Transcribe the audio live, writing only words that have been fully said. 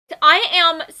I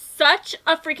am such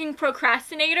a freaking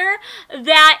procrastinator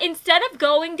that instead of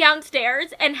going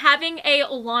downstairs and having a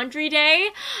laundry day,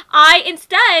 I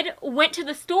instead went to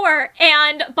the store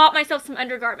and bought myself some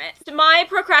undergarments. My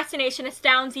procrastination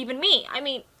astounds even me. I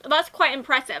mean, that's quite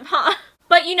impressive, huh?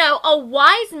 But you know, a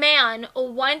wise man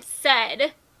once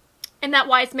said, and that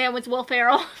wise man was Will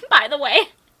Ferrell, by the way,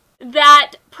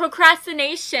 that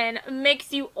procrastination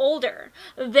makes you older,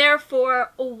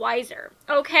 therefore wiser,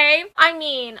 okay? I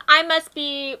mean, I must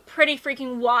be pretty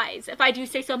freaking wise if I do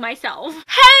say so myself.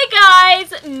 Hey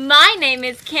guys, my name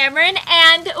is Cameron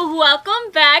and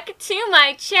welcome back to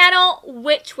my channel,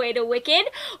 Which Way to Wicked,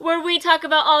 where we talk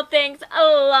about all things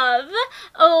love,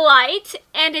 light,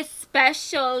 and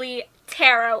especially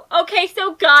tarot. Okay,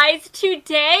 so guys,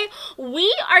 today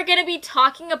we are going to be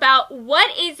talking about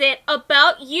what is it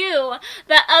about you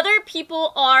that other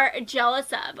people are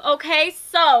jealous of. Okay,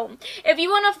 so if you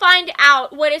want to find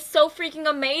out what is so freaking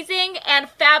amazing and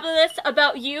fabulous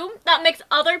about you that makes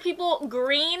other people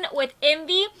green with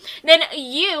envy, then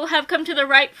you have come to the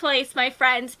right place, my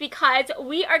friends, because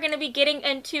we are going to be getting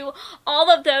into all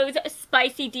of those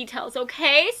spicy details.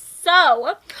 Okay,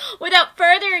 so, without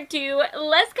further ado,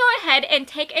 let's go ahead and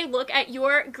take a look at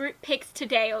your group picks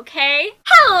today, okay?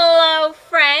 Hello,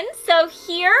 friends! So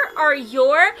here are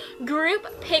your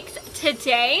group picks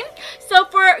today. So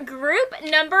for group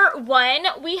number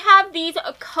 1, we have these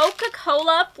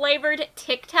Coca-Cola flavored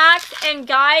Tic Tacs. And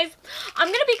guys, I'm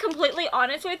gonna be completely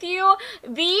honest with you,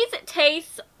 these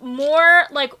taste more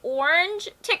like orange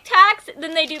Tic Tacs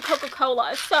than they do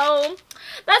Coca-Cola. So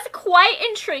that's quite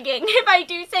intriguing if I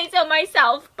do say so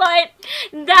myself, but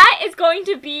that is going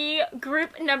to be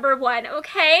group number 1,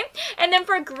 okay? And then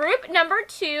for group number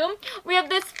 2, we have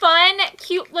this fun,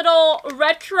 cute little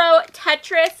retro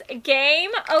Tetris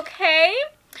game, okay?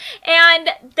 And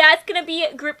that's going to be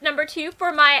group number 2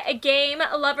 for my game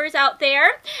lovers out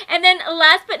there. And then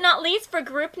last but not least, for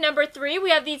group number 3,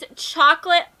 we have these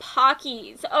chocolate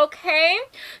Pockies, okay?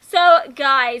 So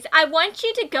guys, I want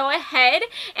you to go ahead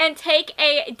and take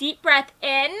a deep breath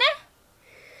in.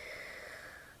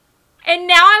 And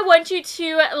now I want you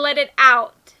to let it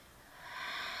out.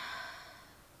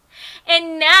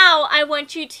 And now I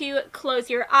want you to close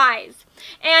your eyes.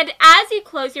 And as you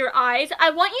close your eyes, I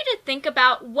want you to think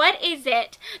about what is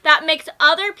it that makes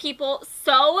other people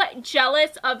so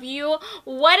jealous of you?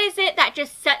 What is it that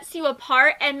just sets you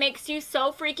apart and makes you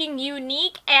so freaking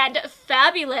unique and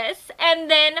fabulous? And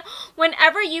then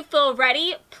whenever you feel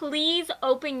ready, please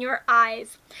open your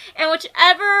eyes. And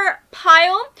whichever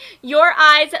pile your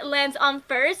eyes lands on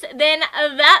first, then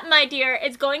that, my dear,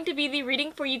 is going to be the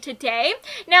reading for you today.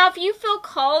 Now, if you feel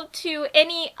called to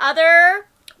any other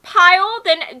pile,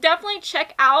 then definitely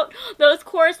check out those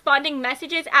corresponding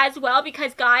messages as well,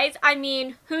 because guys, I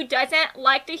mean, who doesn't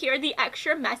like to hear the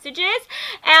extra messages?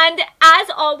 And as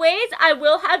always, I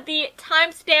will have the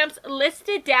timestamps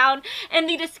listed down in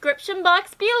the description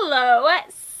box below.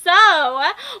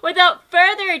 So, without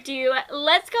further ado,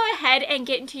 let's go ahead and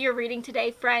get into your reading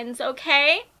today, friends,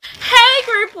 okay? Hey,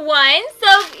 group 1,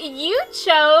 so you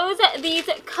chose these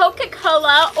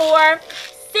Coca-Cola or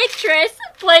citrus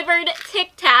flavored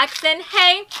Tic Tacs, and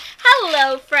hey,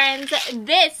 hello friends,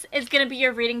 this is going to be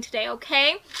your reading today,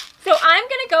 okay? So I'm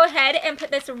going to go ahead and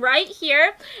put this right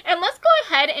here, and let's go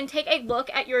ahead and take a look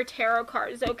at your tarot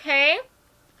cards, okay?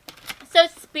 So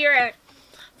Spirit,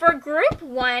 for group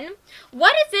 1,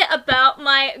 what is it about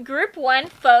my group 1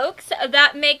 folks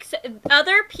that makes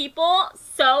other people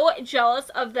so jealous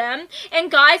of them?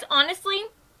 And guys, honestly,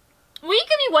 will you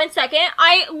give me 1 second?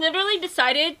 I literally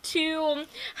decided to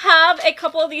have a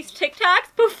couple of these Tic Tacs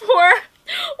before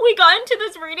we got into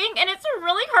this reading, and it's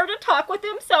really hard to talk with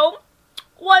them, so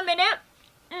 1 minute.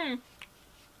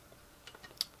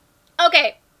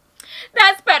 Okay,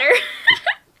 that's better.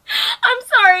 I'm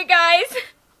sorry, guys.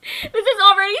 This is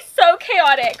already so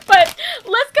chaotic, but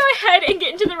let's go ahead and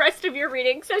get into the rest of your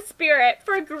reading. So Spirit,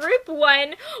 for group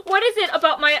 1, what is it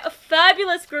about my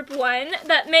fabulous group 1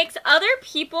 that makes other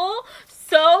people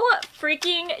so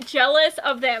freaking jealous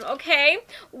of them, okay?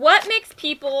 What makes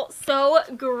people so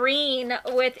green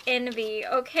with envy?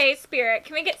 Okay, Spirit,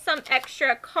 can we get some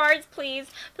extra cards, please?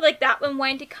 I feel like that one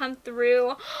wanted to come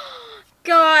through.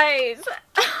 Guys,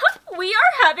 we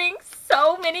are having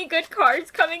so many good cards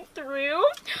coming through.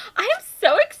 I am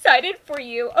so excited for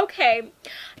you. Okay,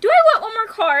 do I want one more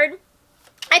card?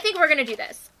 I think we're going to do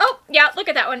this. Oh, yeah, look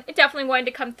at that one. It definitely wanted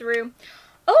to come through.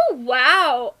 Oh,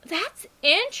 wow. That's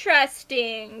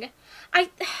interesting. I'm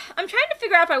trying to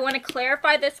figure out if I want to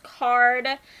clarify this card.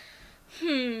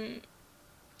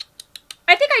 I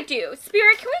I think I do.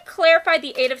 Spirit, can we clarify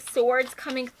the Eight of Swords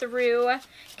coming through?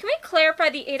 Can we clarify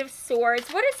the Eight of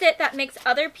Swords? What is it that makes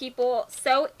other people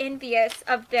so envious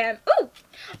of them? Ooh,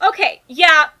 okay,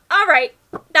 yeah, all right.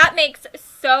 That makes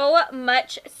so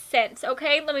much sense,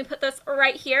 okay? Let me put this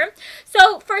right here.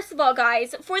 So, first of all,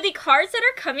 guys, for the cards that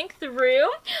are coming through,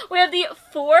 we have the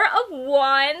Four of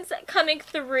Wands coming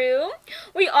through.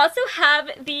 We also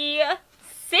have the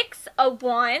Six of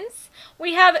Wands.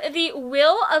 We have the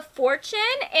Wheel of Fortune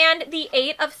and the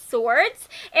Eight of Swords.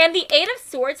 And the Eight of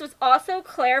Swords was also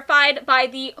clarified by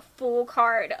the Fool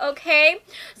card, okay?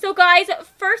 So guys,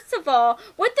 first of all,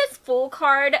 with this Fool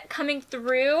card coming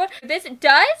through, this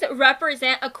does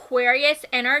represent Aquarius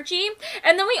energy.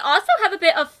 And then we also have a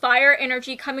bit of fire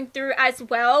energy coming through as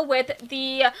well with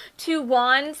the Two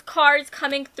Wands cards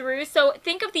coming through. So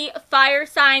think of the fire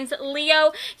signs,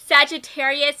 Leo,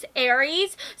 Sagittarius,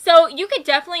 Aries. So you could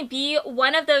definitely be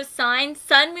one of those signs,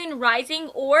 Sun, Moon, Rising,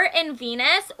 or in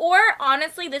Venus, or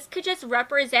honestly, this could just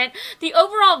represent the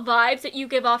overall vibes that you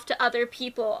give off to other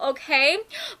people, okay?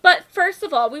 But first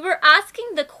of all, we were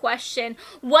asking the question,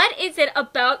 what is it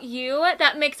about you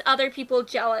that makes other people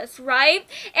jealous, right?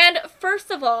 And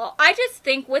first of all, I just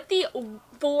think with the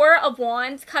Four of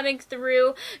Wands coming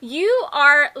through, you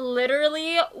are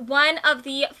literally one of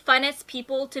the funnest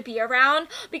people to be around,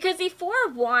 because the Four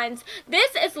of Wands,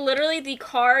 this is literally the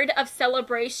card of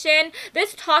celebration.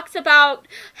 This talks about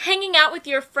hanging out with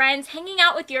your friends, hanging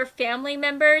out with your family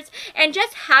members, and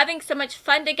just having so much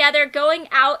fun together, going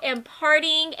out and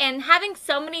partying and having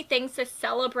so many things to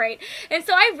celebrate. And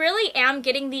so I really am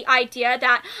getting the idea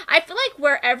that I feel like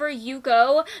wherever you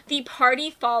go, the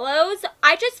party follows.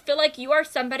 I just feel like you are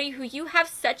somebody who you have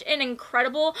such an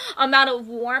incredible amount of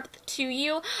warmth to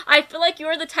you. I feel like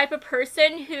you're the type of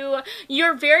person who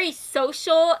you're very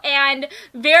social and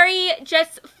very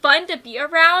just fun to be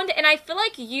around, and I feel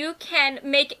like you can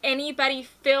make anybody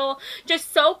feel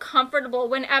just so comfortable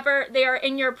whenever they are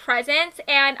in your presence.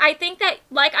 And I think that,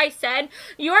 like I said,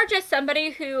 you are just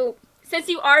somebody who, since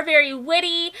you are very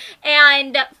witty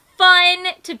and fun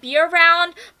to be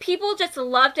around, people just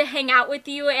love to hang out with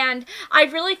you, and I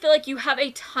really feel like you have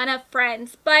a ton of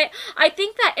friends. But I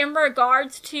think that in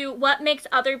regards to what makes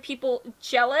other people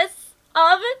jealous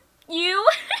of you,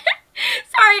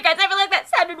 sorry guys, I feel like that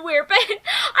sounded weird, but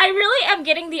I really am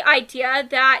getting the idea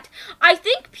that I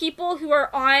think people who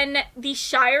are on the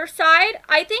shyer side,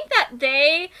 I think that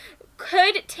they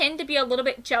could tend to be a little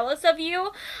bit jealous of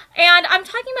you. And I'm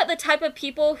talking about the type of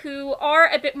people who are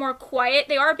a bit more quiet,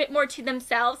 they are a bit more to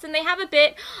themselves, and they have a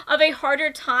bit of a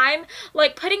harder time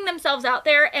like putting themselves out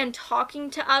there and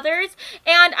talking to others.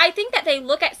 And I think that they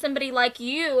look at somebody like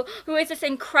you, who is this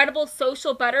incredible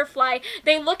social butterfly,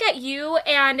 they look at you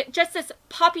and just this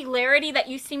popularity that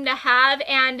you seem to have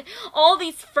and all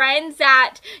these friends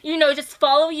that, you know, just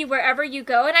follow you wherever you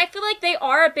go, and I feel like they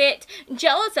are a bit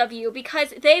jealous of you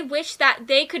because they wish that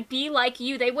they could be like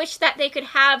you. They wish that they could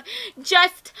have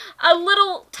just a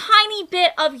little tiny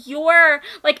bit of your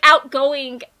like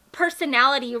outgoing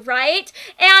personality, right?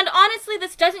 And honestly,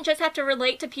 this doesn't just have to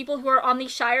relate to people who are on the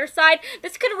shyer side.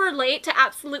 This could relate to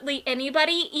absolutely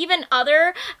anybody, even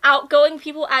other outgoing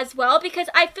people as well, because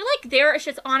I feel like there is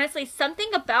just honestly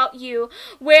something about you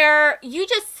where you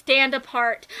just stand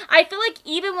apart. I feel like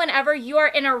even whenever you are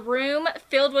in a room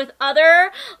filled with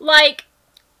other like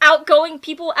outgoing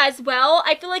people as well,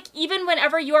 I feel like even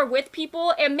whenever you are with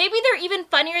people, and maybe they're even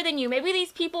funnier than you, maybe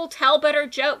these people tell better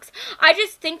jokes, I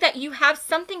just think that you have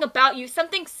something about you,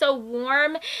 something so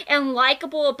warm and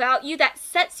likable about you that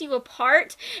sets you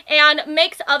apart and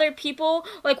makes other people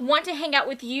like want to hang out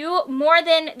with you more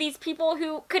than these people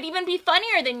who could even be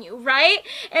funnier than you, right?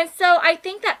 And so I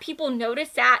think that people notice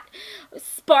that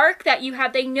spark that you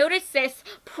have. They notice this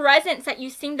presence that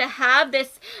you seem to have,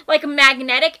 this like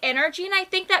magnetic energy, and I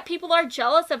think that people are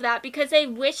jealous of that because they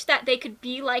wish that they could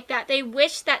be like that. They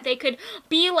wish that they could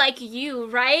be like you,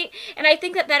 right? And I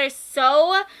think that that is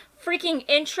so freaking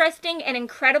interesting and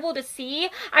incredible to see.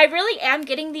 I really am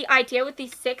getting the idea with the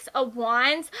Six of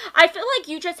Wands. I feel like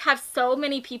you just have so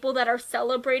many people that are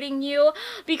celebrating you,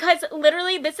 because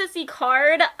literally this is the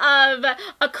card of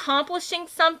accomplishing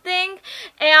something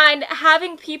and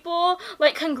having people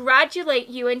like congratulate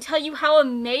you and tell you how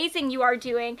amazing you are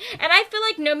doing. And I feel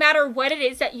like no matter what it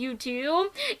is that you do,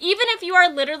 even if you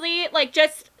are literally like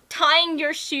just tying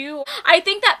your shoe, I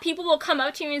think that people will come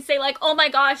up to you and say like, oh my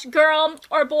gosh, girl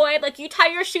or boy, like you tie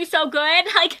your shoe so good,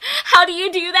 like how do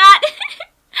you do that?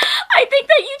 I think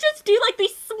that you just do like the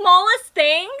smallest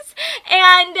things,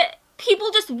 and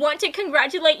people just want to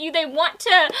congratulate you. They want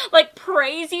to, like,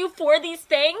 praise you for these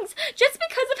things just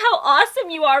because of how awesome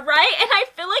you are, right? And I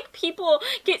feel like people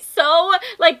get so,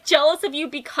 like, jealous of you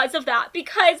because of that.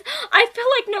 Because I feel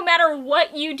like no matter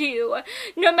what you do,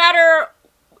 no matter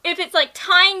if it's, like,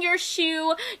 tying your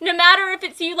shoe, no matter if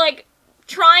it's you, like,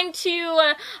 trying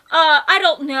to, I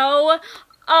don't know,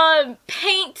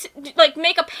 paint, like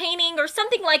make a painting or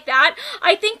something like that.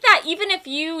 I think that even if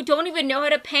you don't even know how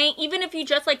to paint, even if you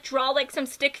just like draw like some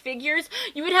stick figures,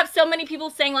 you would have so many people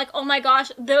saying like, oh my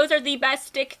gosh, those are the best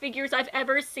stick figures I've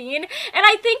ever seen. And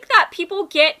I think that people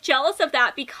get jealous of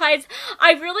that because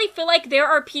I really feel like there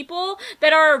are people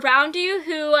that are around you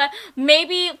who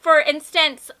maybe, for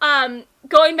instance,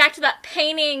 going back to that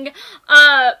painting,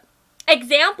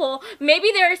 example, maybe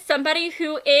there is somebody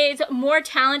who is more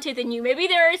talented than you. Maybe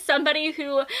there is somebody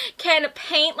who can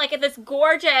paint like this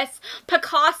gorgeous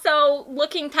Picasso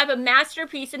looking type of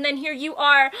masterpiece, and then here you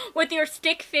are with your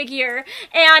stick figure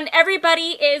and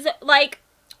everybody is like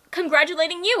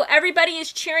congratulating you. Everybody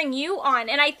is cheering you on.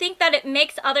 And I think that it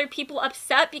makes other people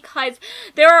upset because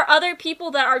there are other people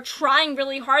that are trying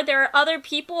really hard. There are other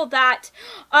people that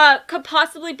could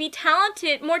possibly be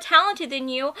talented, more talented than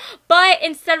you, but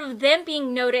instead of them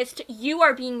being noticed, you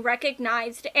are being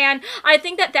recognized. And I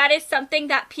think that that is something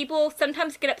that people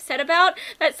sometimes get upset about.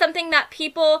 That's something that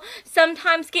people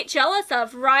sometimes get jealous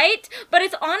of, right? But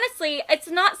it's honestly, it's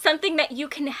not something that you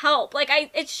can help. Like,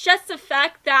 it's just the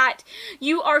fact that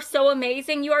you are so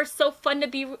amazing. You are so fun to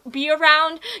be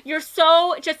around. You're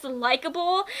so just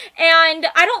likable. And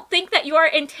I don't think that you are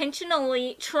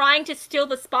intentionally trying to steal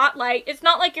the spotlight. It's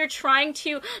not like you're trying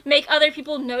to make other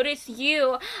people notice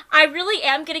you. I really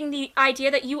am getting the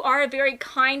idea that you are a very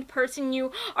kind person.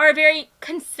 You are a very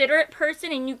considerate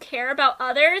person and you care about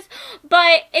others.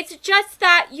 But it's just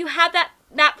that you have that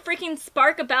freaking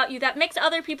spark about you that makes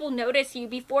other people notice you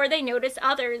before they notice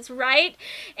others, right?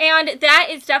 And that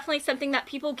is definitely something that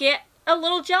people get a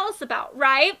little jealous about,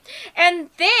 right? And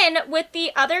then with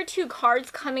the other two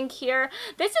cards coming here,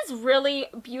 this is really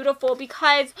beautiful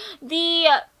because the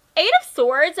Eight of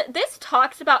Swords, this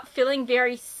talks about feeling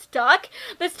very stuck.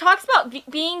 This talks about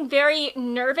being very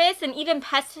nervous and even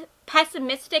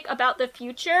pessimistic about the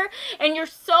future, and you're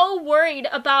so worried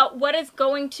about what is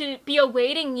going to be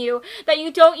awaiting you that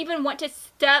you don't even want to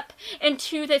step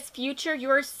into this future.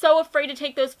 You're so afraid to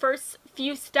take those first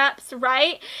few steps,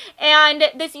 right? And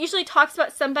this usually talks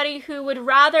about somebody who would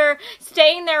rather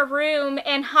stay in their room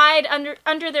and hide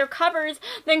under their covers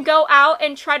than go out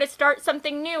and try to start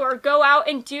something new or go out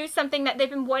and do something that they've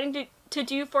been wanting to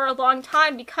do for a long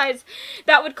time, because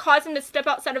that would cause them to step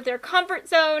outside of their comfort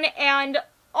zone and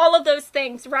all of those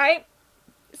things, right?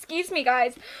 Excuse me,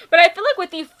 guys. But I feel like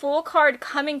with the Fool card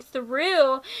coming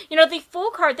through, you know, the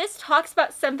Fool card, this talks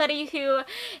about somebody who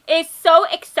is so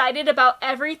excited about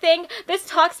everything. This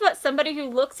talks about somebody who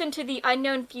looks into the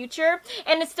unknown future,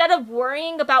 and instead of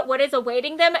worrying about what is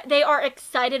awaiting them, they are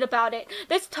excited about it.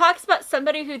 This talks about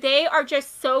somebody who they are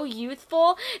just so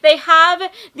youthful. They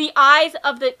have the eyes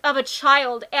of a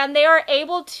child, and they are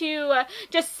able to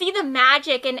just see the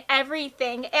magic in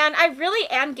everything. And I really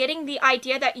am getting the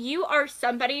idea that you are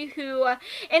somebody who,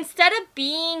 instead of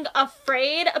being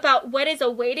afraid about what is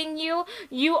awaiting you,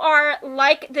 you are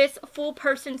like this Fool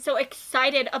person, so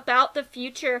excited about the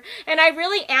future. And I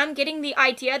really am getting the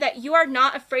idea that you are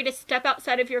not afraid to step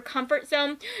outside of your comfort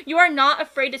zone. You are not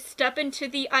afraid to step into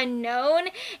the unknown.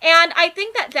 And I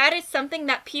think that that is something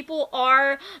that people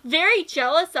are very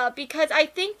jealous of, because I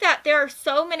think that there are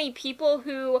so many people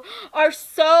who are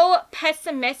so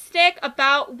pessimistic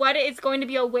about what is going to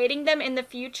be awaiting them in the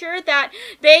future that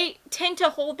they tend to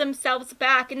hold themselves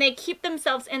back and they keep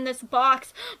themselves in this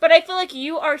box. But I feel like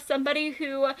you are somebody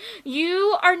who,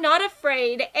 you are not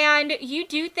afraid, and you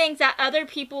do things that other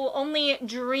people only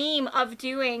dream of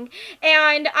doing.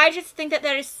 And I just think that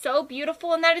that is so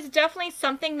beautiful, and that is definitely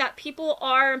something that people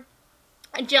are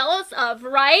jealous of,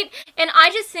 right? And I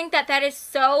just think that that is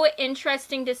so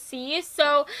interesting to see.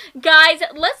 So guys,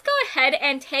 let's go ahead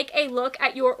and take a look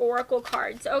at your oracle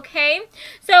cards, okay?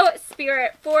 So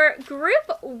Spirit, for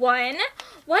group 1,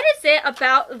 what is it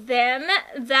about them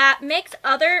that makes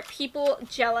other people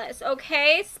jealous?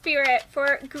 Okay, Spirit,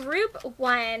 for group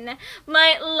 1,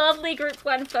 my lovely group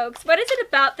 1 folks, what is it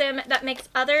about them that makes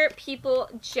other people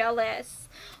jealous?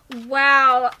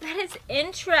 Wow, that is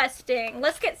interesting.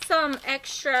 Let's get some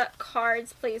extra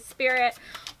cards, please, Spirit.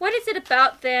 What is it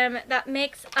about them that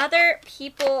makes other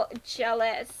people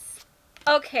jealous?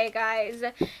 Okay, guys.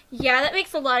 Yeah, that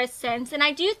makes a lot of sense. And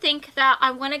I do think that I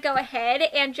want to go ahead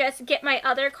and just get my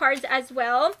other cards as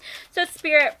well. So,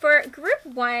 Spirit, for group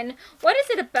 1, what is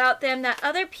it about them that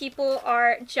other people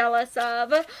are jealous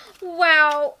of?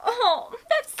 Wow. Oh,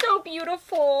 that's so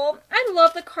beautiful. I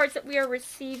love the cards that we are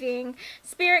receiving.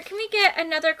 Spirit, can we get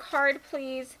another card,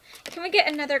 please? Can we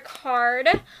get another card?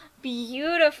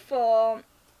 Beautiful.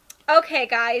 Okay,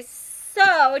 guys.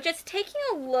 So, just taking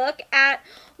a look at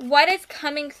what is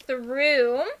coming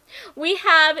through, we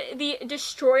have the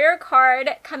Destroyer card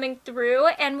coming through,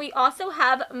 and we also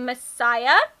have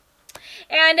Messiah.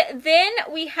 And then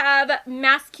we have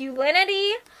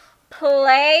masculinity,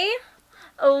 play,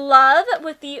 love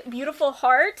with the beautiful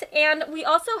heart, and we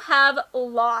also have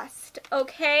lost,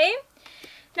 okay?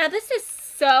 Now, this is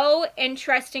so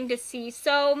interesting to see.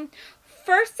 So,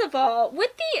 first of all,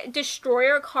 with the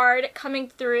Destroyer card coming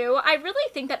through, I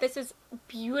really think that this is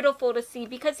beautiful to see,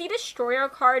 because the Destroyer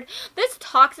card, this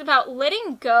talks about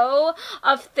letting go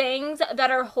of things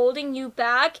that are holding you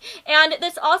back, and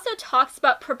this also talks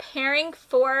about preparing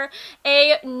for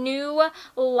a new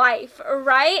life,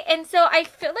 right? And so I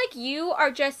feel like you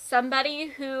are just somebody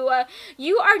who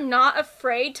you are not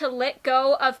afraid to let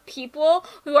go of people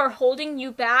who are holding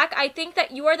you back. I think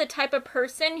that you are the type of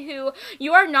person who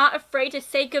you are not afraid to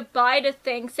say goodbye to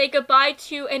things, say goodbye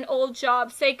to an old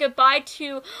job, say goodbye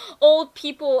to old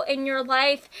people in your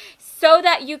life, so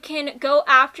that you can go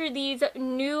after these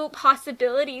new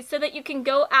possibilities, so that you can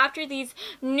go after these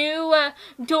new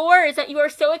doors that you are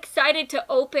so excited to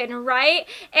open, right?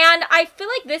 And I feel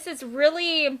like this is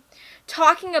really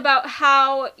talking about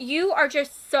how you are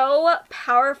just so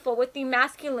powerful with the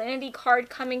masculinity card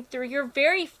coming through. You're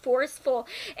very forceful,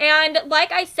 and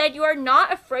like I said, you are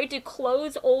not afraid to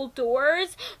close old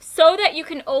doors so that you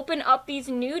can open up these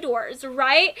new doors,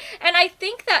 right? And I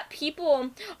think that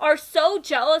people are so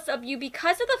jealous of you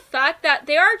because of the fact that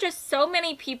there are just so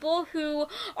many people who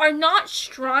are not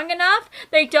strong enough.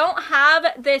 They don't have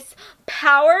this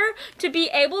power to be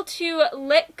able to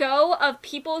let go of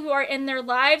people who are in their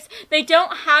lives. They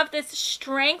don't have this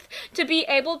strength to be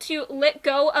able to let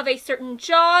go of a certain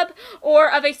job or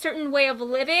of a certain way of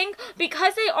living,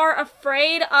 because they are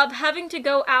afraid of having to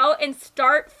go out and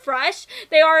start fresh.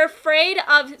 They are afraid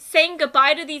of saying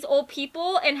goodbye to these old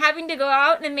people and having to go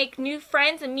out and make new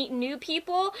friends and meet new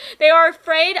people. They are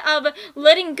afraid of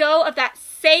letting go of that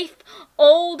safe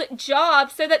old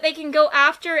job so that they can go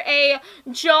after a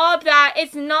job that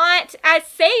is not as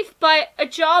safe, but a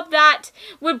job that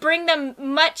would bring them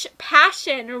much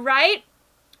passion, right?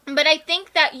 But I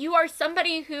think that you are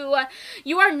somebody who,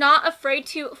 you are not afraid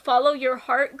to follow your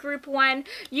heart, group 1.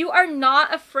 You are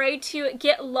not afraid to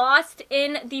get lost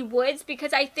in the woods,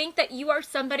 because I think that you are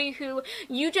somebody who,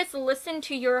 you just listen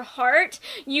to your heart.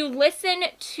 You listen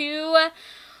to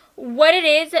what it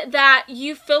is that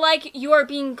you feel like you are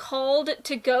being called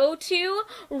to go to,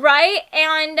 right?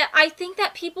 And I think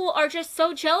that people are just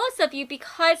so jealous of you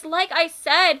because, like I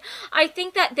said, I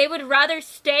think that they would rather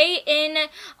stay in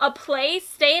a place,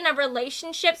 stay in a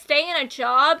relationship, stay in a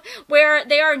job where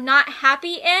they are not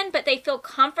happy in, but they feel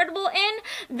comfortable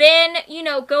in, than, you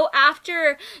know, go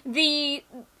after the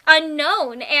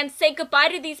unknown and say goodbye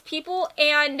to these people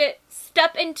and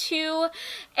step into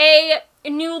a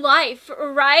new life,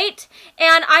 right?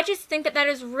 And I just think that that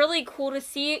is really cool to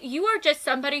see. You are just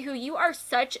somebody who, you are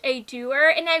such a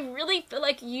doer, and I really feel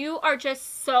like you are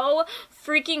just so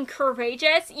freaking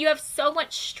courageous. You have so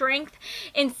much strength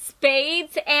in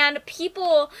spades, and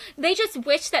people, they just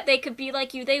wish that they could be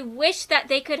like you. They wish that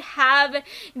they could have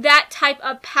that type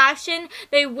of passion.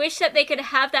 They wish that they could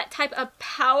have that type of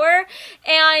power,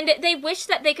 and they wish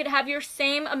that they could have your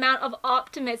same amount of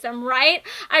optimism, right?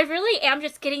 I really am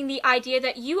just getting the idea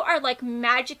that you are like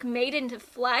magic made into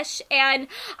flesh, and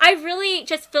I really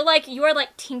just feel like you are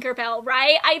like Tinkerbell,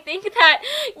 right? I think that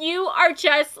you are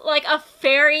just like a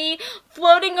fairy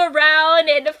floating around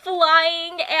and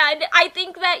flying, and I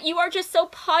think that you are just so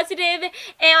positive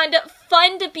and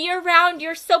fun to be around.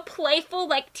 You're so playful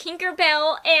like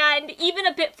Tinkerbell, and even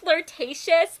a bit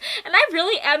flirtatious, and I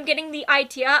really am getting the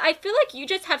idea. I feel like you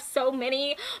just have so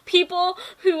many people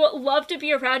who love to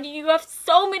be around you. You have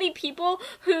so many people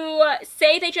who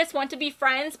say they just want to be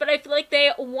friends, but I feel like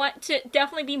they want to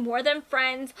definitely be more than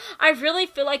friends. I really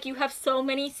feel like you have so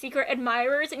many secret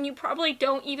admirers, and you probably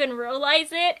don't even realize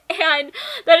it, and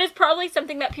that is probably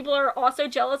something that people are also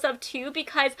jealous of too,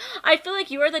 because I feel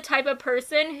like you are the type of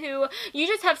person who, you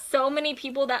just have so many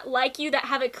people that like you, that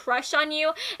have a crush on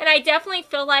you, and I definitely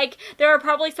feel like there are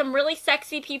probably some really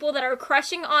sexy people that are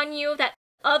crushing on you, that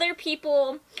other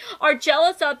people are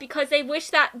jealous of because they wish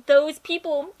that those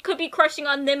people could be crushing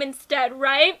on them instead,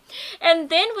 right? And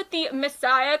then with the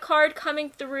Messiah card coming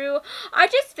through, I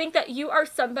just think that you are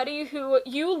somebody who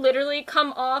you literally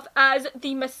come off as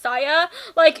the Messiah.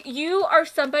 Like, you are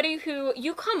somebody who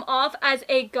you come off as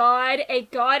a god, a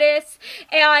goddess,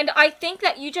 and I think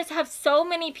that you just have so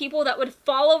many people that would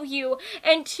follow you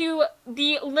into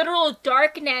the literal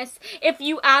darkness if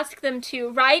you ask them to,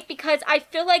 right? Because I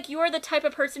feel like you are the type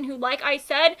of person who, like I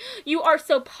said, you are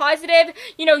so positive,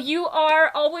 you know, you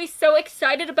are always so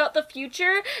excited about the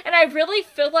future, and I really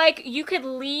feel like you could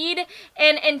lead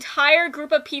an entire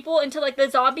group of people into like the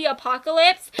zombie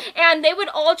apocalypse, and they would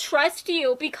all trust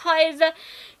you because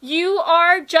you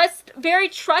are just very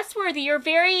trustworthy. You're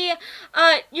very,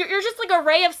 you're just like a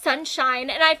ray of sunshine,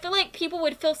 and I feel like people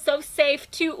would feel so safe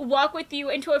to walk with you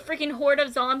into a freaking horde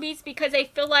of zombies because they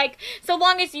feel like so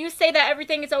long as you say that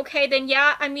everything is okay, then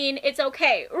yeah, I mean, it's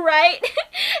okay, right?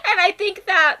 And I think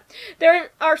that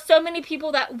there are so many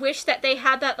people that wish that they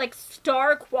had that like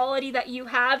star quality that you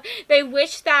have. They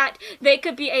wish that they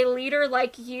could be a leader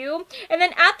like you. And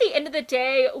then at the end of the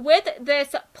day, with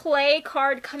this play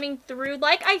card coming through,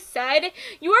 like I said,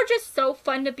 you are just so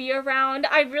fun to be around.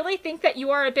 I really think that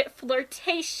you are a bit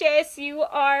flirtatious. You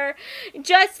are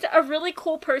just a really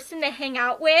cool person to hang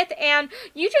out with, and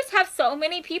you just have so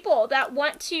many people that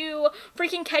want to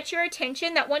freaking catch your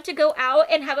attention, that want to go out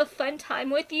and have a fun time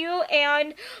with you,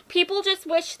 and people just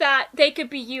wish that they could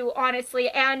be you, honestly,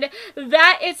 and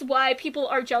that is why people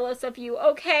are jealous of you,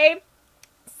 okay?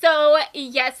 So,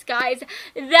 yes, guys,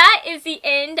 that is the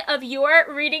end of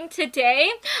your reading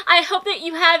today. I hope that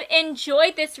you have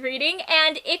enjoyed this reading,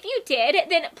 and if you did,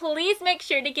 then please make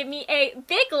sure to give me a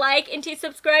big like and to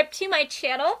subscribe to my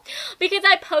channel because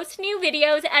I post new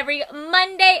videos every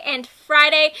Monday and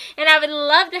Friday, and I would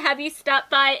love to have you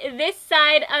stop by this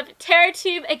side of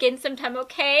TerraTube again sometime,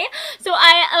 okay? So,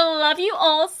 I love you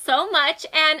all so much,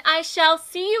 and I shall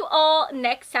see you all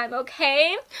next time,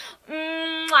 okay?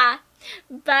 Mwah!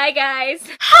 Bye, guys.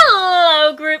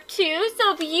 Hello, Group 2.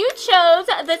 So if you chose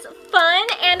this fun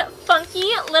and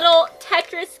funky little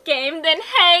Tetris game, then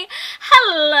hey,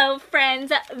 hello,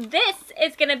 friends. This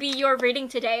is going to be your reading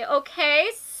today, okay?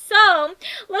 So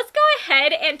let's go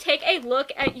ahead and take a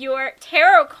look at your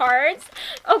tarot cards.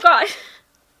 Oh, gosh.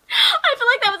 I feel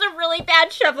like that was a really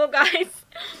bad shuffle, guys.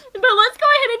 But let's go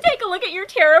ahead and take a look at your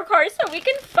tarot cards so we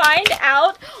can find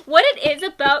out what it is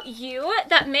about you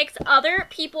that makes other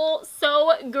people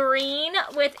so green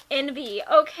with envy,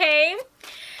 okay?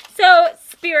 So,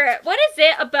 Spirit, what is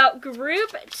it about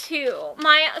Group 2,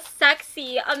 my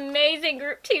sexy, amazing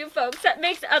Group 2 folks, that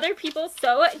makes other people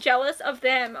so jealous of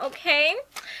them, okay?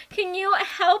 Can you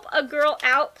help a girl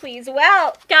out, please?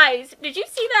 Well, guys, did you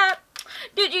see that?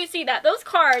 Did you see that? Those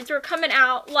cards were coming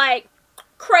out like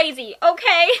crazy,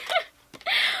 okay?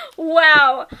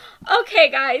 Wow. Okay,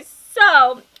 guys,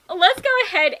 so let's go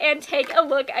ahead and take a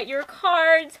look at your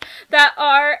cards that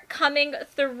are coming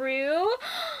through.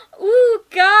 Ooh,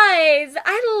 guys,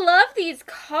 I love these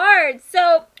cards.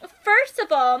 So, first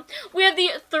of all, we have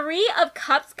the Three of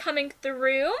Cups coming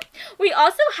through. We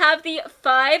also have the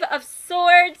Five of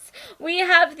Swords. We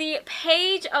have the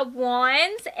Page of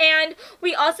Wands. And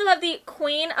we also have the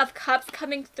Queen of Cups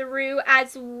coming through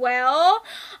as well.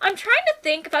 I'm trying to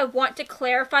think if I want to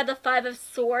clarify the Five of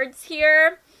Swords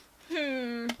here.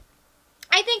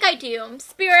 I think I do.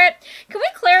 Spirit, can we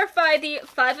clarify the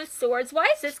Five of Swords? Why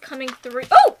is this coming through?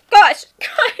 Oh, gosh,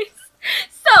 guys.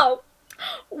 So,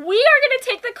 we are going to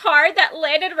take the card that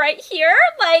landed right here,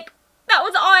 like, that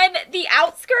was on the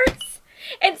outskirts,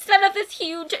 instead of this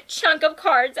huge chunk of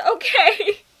cards, okay?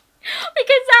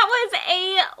 Because that was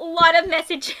a lot of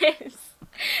messages.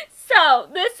 So,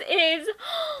 this is,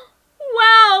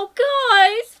 wow,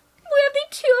 guys, we have the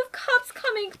Two of Cups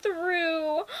coming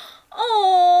through.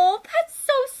 Oh, that's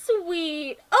so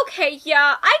sweet. Okay,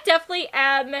 yeah, I definitely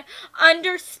am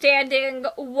understanding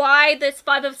why this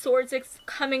Five of Swords is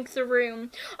coming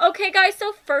through. Okay, guys,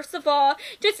 so first of all,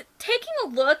 just taking a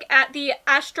look at the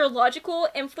astrological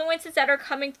influences that are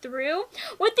coming through.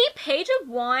 With the Page of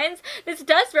Wands, this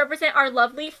does represent our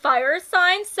lovely fire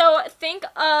signs. So think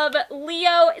of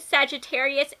Leo,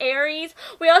 Sagittarius, Aries.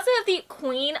 We also have the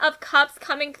Queen of Cups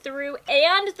coming through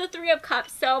and the Three of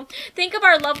Cups. So think of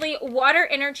our lovely water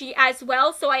energy as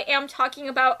well. So I am talking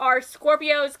about our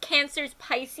Scorpios, Cancers,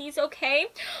 Pisces, okay?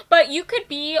 But you could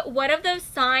be one of those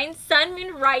signs, Sun,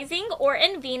 Moon, Rising, or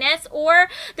in Venus, or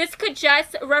this could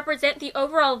just represent the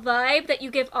overall vibe that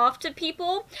you give off to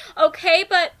people, okay?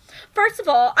 But first of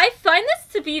all, I find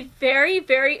this to be very,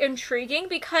 very intriguing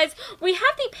because we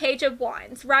have the Page of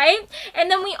Wands, right? And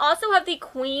then we also have the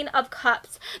Queen of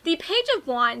Cups. The Page of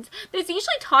Wands, this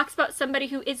usually talks about somebody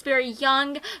who is very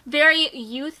young, very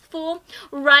youthful,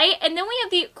 right? And then we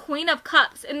have the Queen of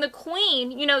Cups. And the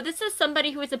Queen, you know, this is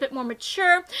somebody who is a bit more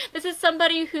mature. This is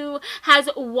somebody who has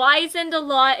wizened a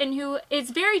lot and who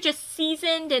is very just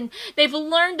seasoned and they've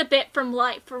learned a bit from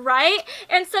life, right?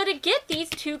 And so to get these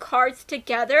two cards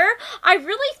together, I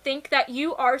really think that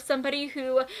you are somebody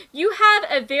who you have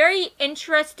a very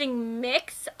interesting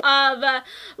mix of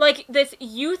like this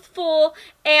youthful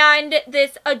and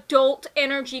this adult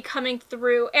energy coming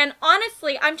through. And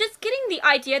honestly, I'm just getting the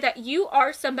idea that you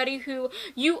are somebody who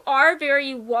you are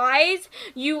very wise,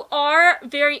 you are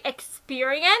very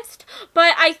experienced,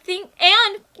 but I think,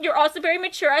 and you're also very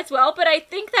mature as well, but I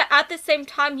think that at the same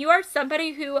time, you are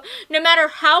somebody who, no matter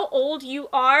how old you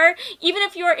are, even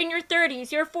if you are in your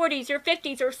 30s, your 40s, your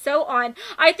 50s, or so on,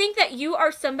 I think that you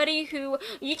are somebody who,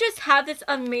 you just have this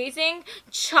amazing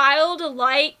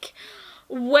childlike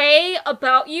way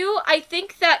about you. I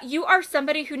think that you are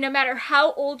somebody who, no matter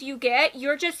how old you get,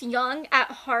 you're just young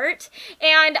at heart,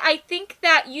 and I think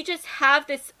that you just have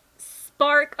this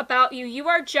spark about you. You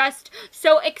are just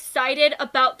so excited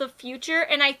about the future,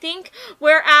 and I think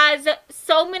whereas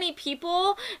so many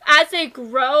people, as they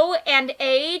grow and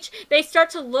age, they start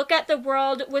to look at the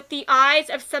world with the eyes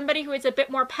of somebody who is a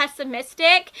bit more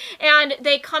pessimistic, and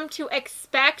they come to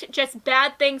expect just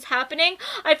bad things happening.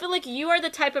 I feel like you are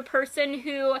the type of person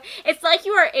who, it's like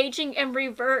you are aging in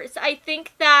reverse. I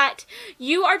think that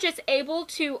you are just able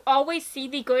to always see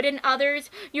the good in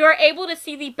others. You are able to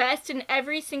see the best in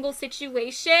every single situation,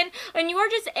 and you are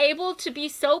just able to be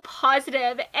so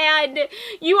positive, and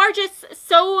you are just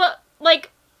so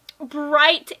like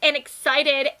bright and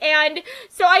excited. And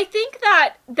so I think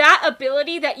that that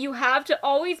ability that you have to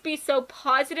always be so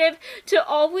positive, to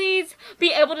always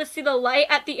be able to see the light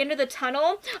at the end of the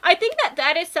tunnel, I think that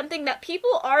that is something that people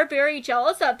are very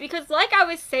jealous of, because like I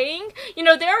was saying, you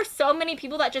know, there are so many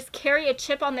people that just carry a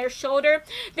chip on their shoulder.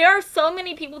 There are so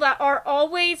many people that are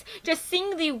always just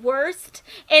seeing the worst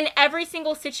in every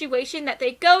single situation that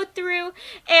they go through,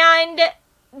 and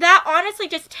that honestly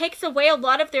just takes away a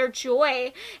lot of their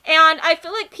joy. And I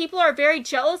feel like people are very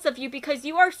jealous of you because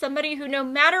you are somebody who, no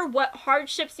matter what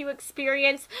hardships you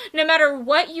experience, no matter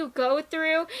what you go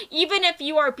through, even if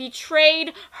you are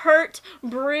betrayed, hurt,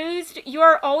 bruised, you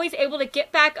are always able to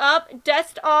get back up,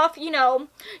 dust off, you know,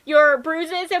 your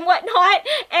bruises and whatnot,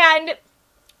 and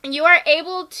you are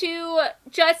able to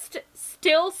just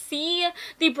still see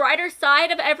the brighter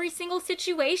side of every single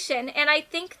situation. And I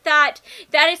think that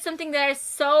that is something that is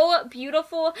so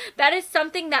beautiful. That is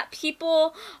something that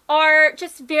people are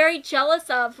just very jealous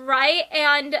of, right?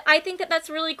 And I think that that's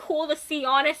really cool to see,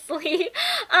 honestly.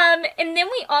 And then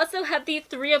we also have the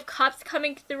Three of Cups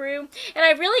coming through, and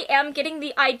I really am getting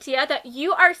the idea that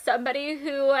you are somebody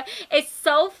who is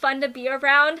so fun to be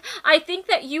around. I think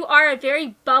that you are a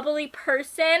very bubbly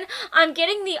person. I'm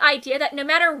getting the idea that no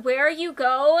matter where you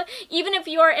go, even if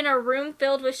you're in a room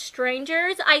filled with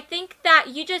strangers, I think that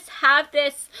you just have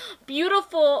this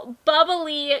beautiful,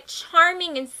 bubbly,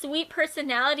 charming, and sweet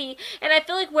personality, and I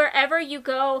feel like wherever you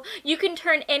go, you can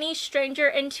turn any stranger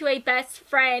into a best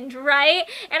friend, right?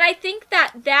 And I think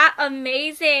that that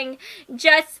amazing,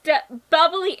 just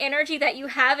bubbly energy that you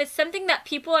have is something that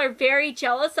people are very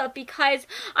jealous of, because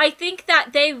I think that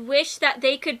they wish that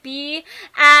they could be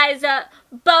as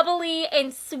bubbly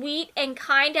and sweet and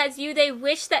kind as you. They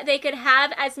wish that they could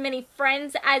have as many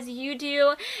friends as you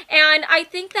do, and I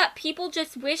think that people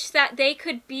just wish that they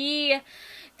could be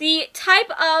the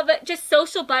type of just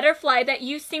social butterfly that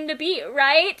you seem to be,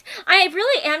 right? I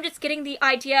really am just getting the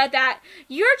idea that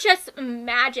you're just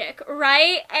magic,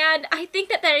 right? And I think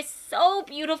that that is so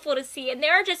beautiful to see, and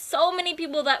there are just so many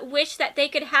people that wish that they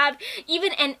could have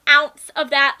even an ounce of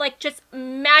that, like, just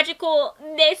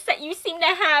magicalness that you seem to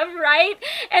have, right?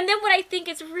 And then what I think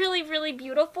is really, really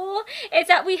beautiful is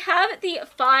that we have the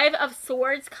Five of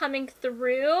Swords coming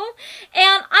through,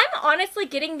 and I'm honestly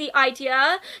getting the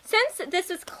idea, since this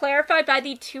is clarified by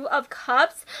the Two of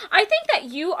Cups, I think that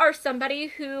you are somebody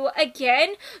who,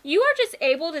 again, you are just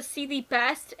able to see the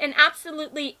best in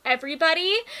absolutely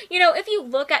everybody. You know, if you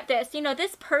look at this, you know,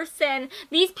 this person,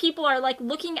 these people are like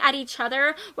looking at each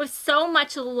other with so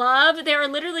much love. They're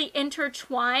literally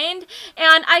intertwined.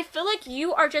 And I feel like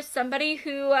you are just somebody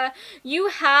who, you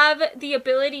have the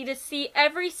ability to see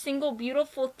every single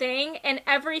beautiful thing in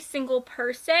every single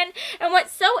person. And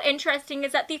what's so interesting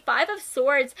is that the Five of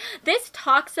Swords, this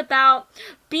talks about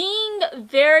being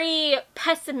very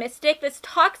pessimistic. This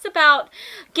talks about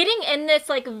getting in this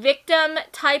like victim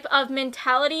type of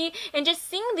mentality and just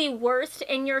seeing the worst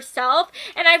in yourself.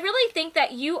 And I really think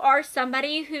that you are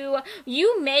somebody who,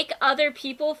 you make other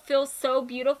people feel so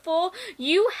beautiful.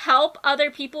 You help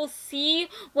other people see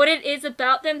what it is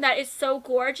about them that is so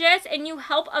gorgeous, and you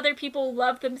help other people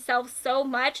love themselves so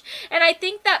much. And I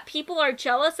think that people are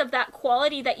jealous of that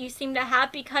quality that you seem to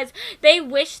have, because they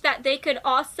wish that they could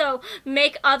also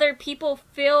make other people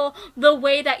feel the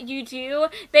way that you do.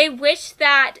 They wish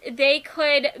that they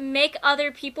could make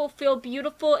other people feel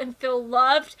beautiful and feel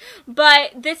loved,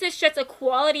 but this is just a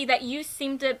quality that you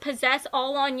seem to possess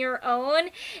all on your own,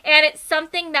 and it's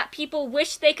something that people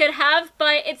wish they could have,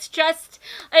 but it's just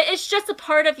a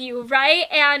part of you, right?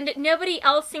 And nobody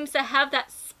else seems to have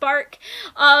that spark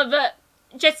of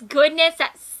just goodness,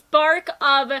 that spark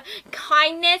of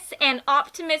kindness and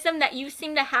optimism that you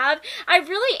seem to have. I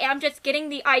really am just getting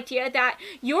the idea that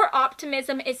your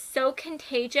optimism is so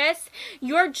contagious,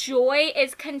 your joy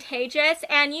is contagious,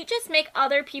 and you just make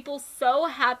other people so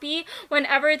happy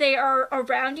whenever they are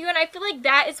around you. And I feel like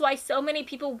that is why so many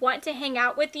people want to hang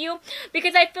out with you,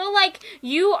 because I feel like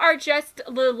you are just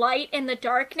the light in the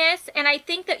darkness, and I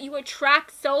think that you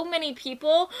attract so many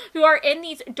people who are in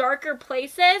these darker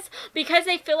places, because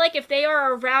they feel like if they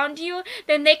are around you,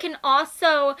 then they can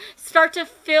also start to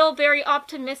feel very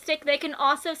optimistic. They can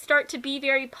also start to be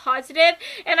very positive.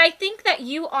 And I think that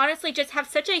you honestly just have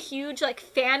such a huge like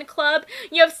fan club.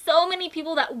 You have so many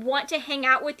people that want to hang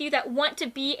out with you, that want to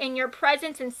be in your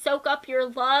presence and soak up your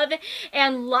love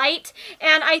and light.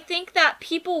 And I think that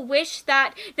people wish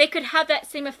that they could have that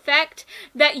same effect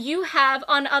that you have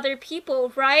on other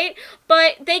people, right?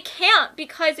 But they can't,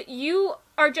 because you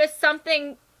are just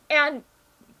something, and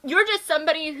you're just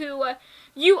somebody who,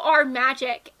 you are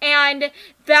magic. And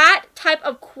that type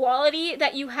of quality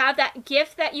that you have, that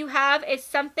gift that you have, is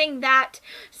something that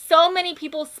so many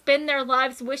people spend their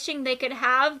lives wishing they could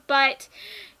have, but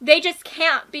they just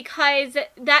can't, because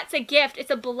that's a gift. It's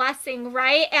a blessing,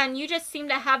 right? And you just seem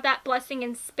to have that blessing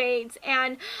in spades.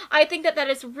 And I think that that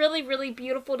is really, really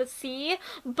beautiful to see.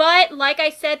 But like I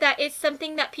said, that is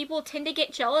something that people tend to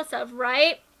get jealous of,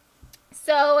 right?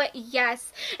 So,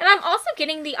 yes. And I'm also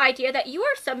getting the idea that you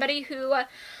are somebody who,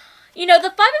 you know, the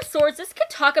Five of Swords, this could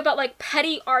talk about like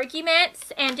petty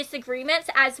arguments and disagreements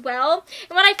as well.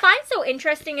 And what I find so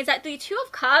interesting is that the Two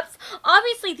of Cups,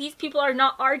 obviously these people are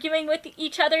not arguing with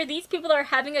each other. These people are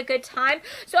having a good time.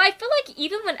 So I feel like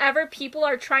even whenever people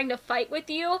are trying to fight with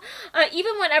you,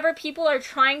 even whenever people are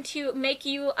trying to make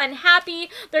you unhappy,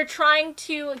 they're trying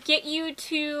to get you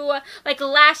to like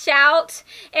lash out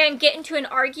and get into an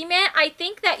argument, I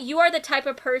think that you are the type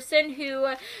of person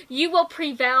who, you will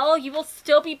prevail. You will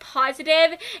still be positive,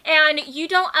 and you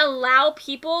don't allow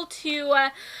people to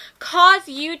cause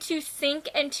you to sink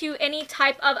into any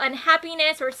type of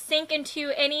unhappiness or sink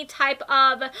into any type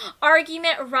of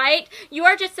argument, right? You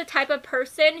are just the type of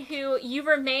person who, you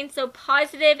remain so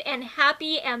positive and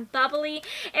happy and bubbly,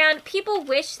 and people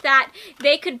wish that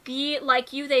they could be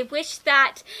like you. They wish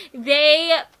that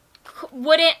they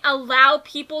wouldn't allow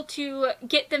people to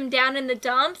get them down in the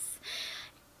dumps,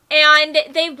 and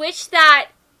they wish that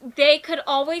they could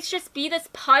always just be this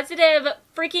positive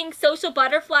freaking social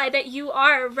butterfly that you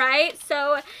are, right?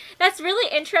 So that's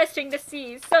really interesting to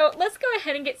see. So let's go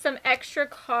ahead and get some extra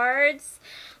cards.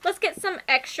 Let's get some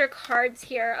extra cards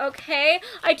here, okay?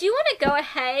 I do want to go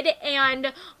ahead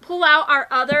and pull out our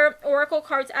other oracle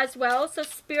cards as well. So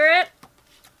Spirit,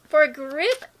 for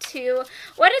group 2,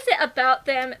 what is it about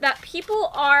them that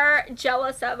people are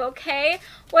jealous of, okay?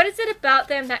 What is it about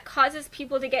them that causes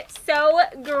people to get so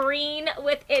green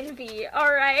with envy,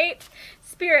 all right?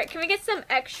 Spirit, can we get some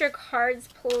extra cards,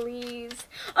 please?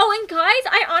 Oh, and guys,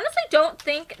 I honestly don't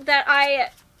think that I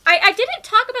didn't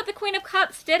talk about the Queen of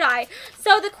Cups, did I?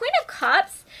 So the Queen of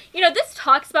Cups, you know, this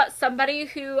talks about somebody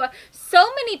who so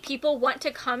many people want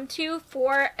to come to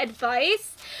for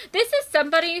advice. This is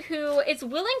somebody who is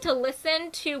willing to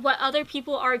listen to what other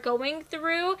people are going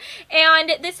through,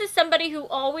 and this is somebody who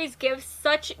always gives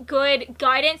such good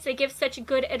guidance. They give such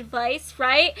good advice,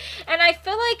 right? And I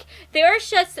feel like there's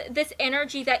just this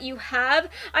energy that you have.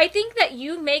 I think that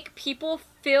you make people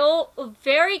feel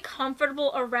very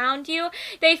comfortable around you.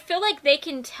 They feel like they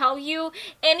can tell you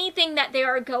anything that they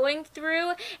are going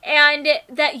through and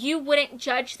that you wouldn't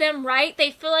judge them, right?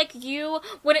 They feel like you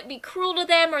wouldn't be cruel to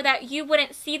them or that you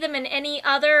wouldn't see them in any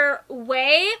other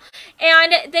way.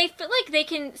 And they feel like they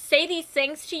can say these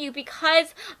things to you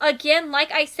because, again,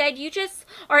 like I said, you just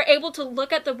are able to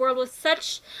look at the world with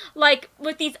such, like,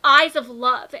 with these eyes of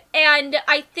love. And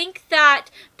I think that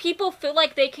people feel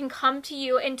like they can come to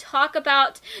you and talk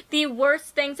about the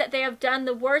worst things that they have done,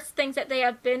 the worst things that they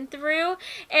have been through.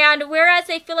 And whereas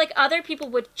they feel like other people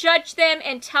would judge them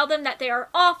and tell them that they are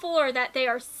awful or that they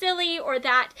are silly or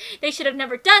that they should have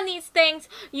never done these things,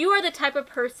 you are the type of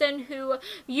person who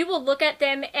you will look at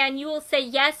them and you will say,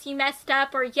 yes, you messed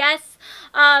up, or yes,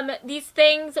 these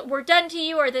things were done to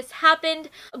you, or this happened,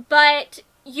 but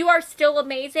you are still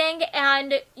amazing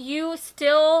and you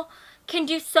still can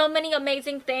do so many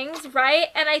amazing things, right?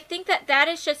 And I think that that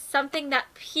is just something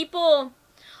that people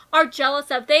are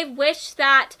jealous of. They wish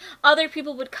that other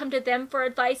people would come to them for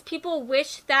advice. People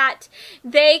wish that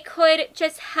they could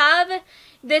just have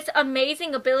this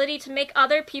amazing ability to make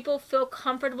other people feel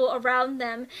comfortable around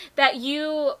them that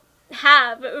you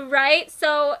have, right?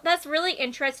 So that's really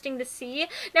interesting to see.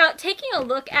 Now, taking a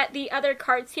look at the other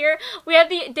cards here, we have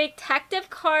the Detective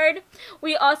card.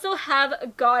 We also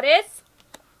have Goddess.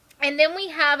 And then we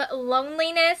have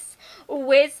Loneliness,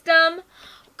 Wisdom,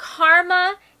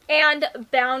 Karma, and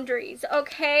Boundaries.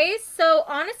 Okay, so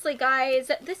honestly, guys,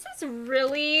 this is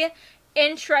really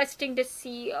interesting to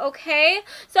see, okay?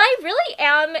 So I really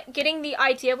am getting the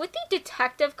idea with the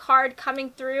Detective card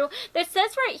coming through that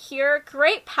says right here,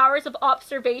 great powers of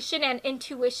observation and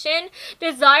intuition,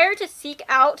 desire to seek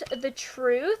out the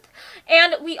truth,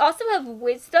 and we also have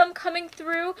Wisdom coming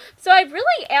through. So I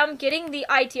really am getting the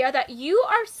idea that you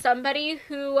are somebody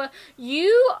who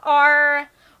you are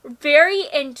very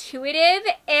intuitive,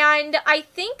 and I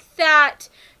think that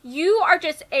you are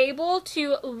just able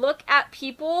to look at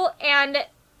people and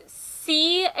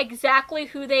see exactly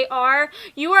who they are.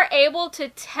 You are able to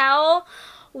tell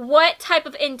what type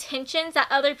of intentions that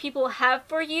other people have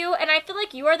for you, and I feel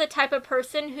like you are the type of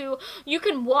person who you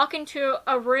can walk into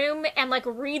a room and like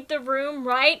read the room,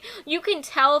 right? You can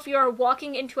tell if you are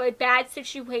walking into a bad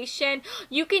situation.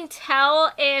 You can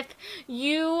tell if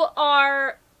you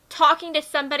are talking to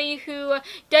somebody who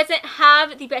doesn't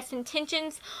have the best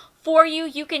intentions for you.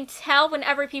 You can tell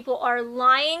whenever people are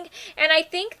lying, and I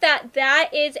think that that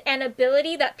is an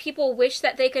ability that people wish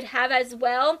that they could have as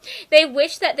well. They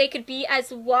wish that they could be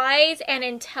as wise and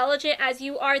intelligent as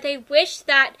you are. They wish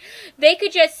that they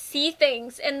could just see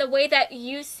things in the way that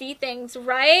you see things,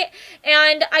 right?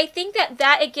 And I think that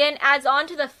that again adds on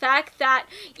to the fact that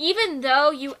even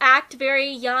though you act very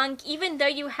young, even though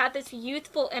you have this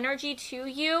youthful energy to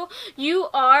you, you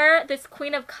are this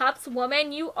Queen of Cups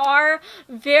woman. You are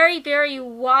very, very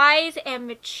wise and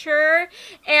mature,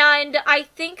 and I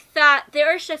think that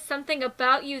there's just something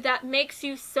about you that makes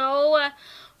you so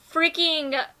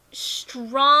freaking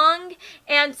strong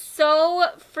and so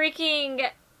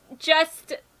freaking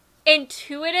just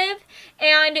intuitive,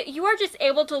 and you are just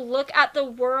able to look at the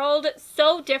world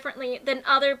so differently than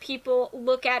other people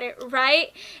look at it,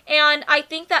 right? And I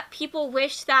think that people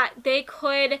wish that they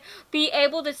could be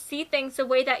able to see things the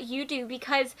way that you do,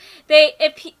 because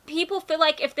people feel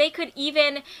like if they could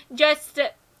even just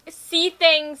see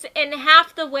things in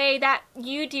half the way that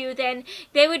you do, then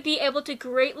they would be able to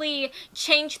greatly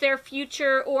change their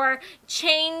future or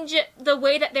change the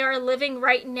way that they are living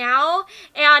right now,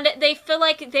 and they feel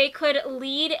like they could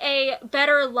lead a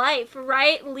better life,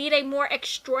 right? Lead a more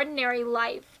extraordinary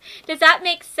life. Does that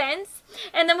make sense?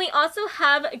 And then we also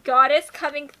have Goddess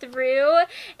coming through,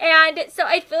 and so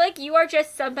I feel like you are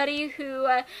just somebody who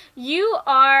you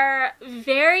are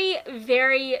very,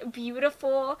 very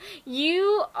beautiful.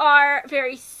 You are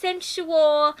very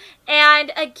sensual,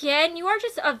 and again, you are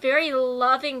just a very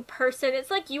loving person.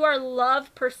 It's like you are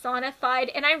love personified,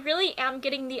 and I really am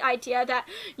getting the idea that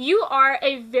you are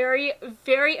a very,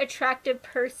 very attractive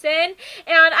person,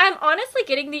 and I'm honestly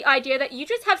getting the idea that you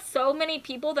just have so many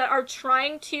people that are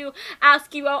trying to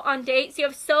ask you out on dates. You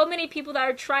have so many people that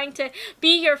are trying to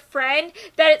be your friend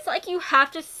that it's like you have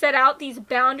to set out these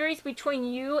boundaries between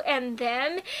you and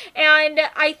them. And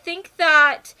I think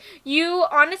that you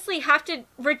honestly have to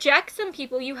reject some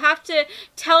people. You have to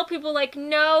tell people like,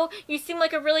 no, you seem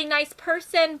like a really nice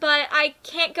person, but I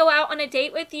can't go out on a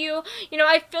date with you. You know,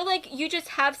 I feel like you just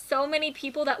have so many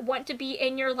people that want to be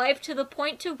in your life, to the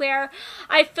point to where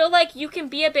I feel like you can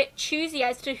be a bit choosy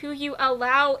as to who you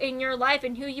allow in your life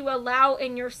and who you allow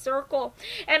in your circle.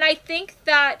 And I think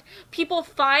that people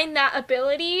find that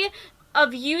ability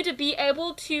of you to be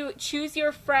able to choose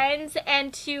your friends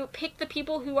and to pick the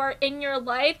people who are in your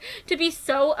life to be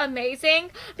so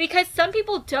amazing, because some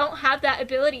people don't have that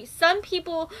ability. Some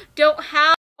people don't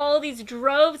have all these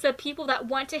droves of people that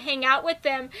want to hang out with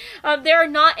them. They're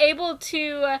not able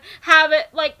to have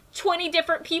like 20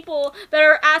 different people that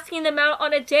are asking them out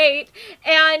on a date,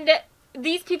 and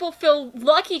these people feel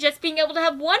lucky just being able to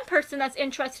have one person that's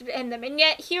interested in them. And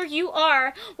yet here you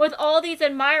are with all these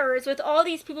admirers, with all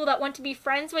these people that want to be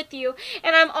friends with you.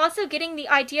 And I'm also getting the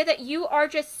idea that you are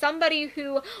just somebody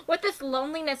who, with this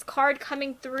loneliness card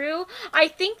coming through, I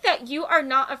think that you are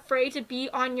not afraid to be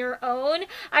on your own.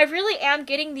 I really am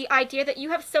getting the idea that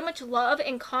you have so much love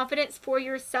and confidence for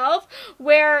yourself,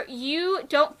 where you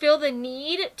don't feel the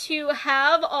need to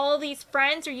have all these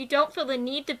friends, or you don't feel the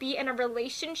need to be in a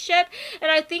relationship.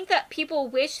 And I think that people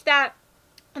wish that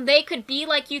they could be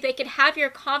like you, they could have your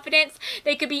confidence,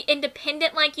 they could be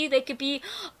independent like you, they could be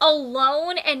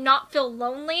alone and not feel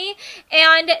lonely.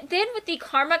 And then with the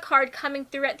karma card coming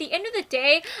through, at the end of the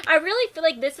day, I really feel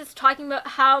like this is talking about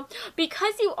how,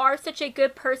 because you are such a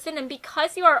good person and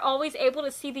because you are always able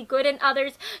to see the good in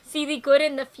others, see the good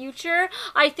in the future,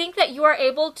 I think that you are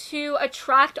able to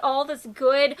attract all this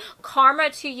good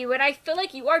karma to you. And I feel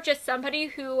like you are just somebody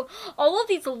who, all of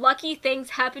these lucky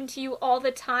things happen to you all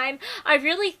the time. I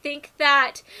really think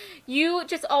that you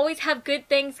just always have good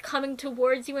things coming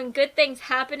towards you and good things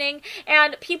happening,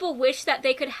 and people wish that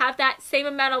they could have that same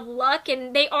amount of luck,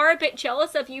 and they are a bit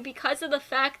jealous of you because of the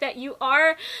fact that you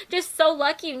are just so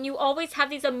lucky and you always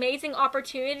have these amazing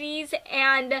opportunities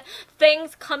and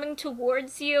things coming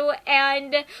towards you,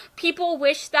 and people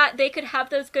wish that they could have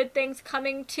those good things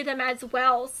coming to them as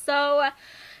well. So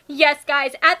yes,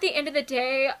 guys, at the end of the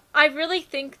day, I really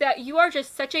think that you are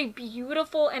just such a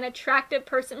beautiful and attractive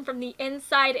person from the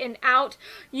inside and out.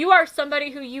 You are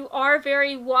somebody who, you are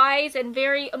very wise and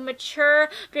very mature,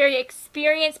 very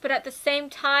experienced, but at the same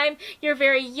time, you're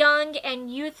very young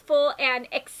and youthful and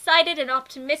excited and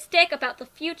optimistic about the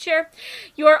future.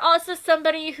 You are also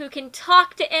somebody who can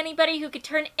talk to anybody, who can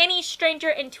turn any stranger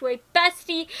into a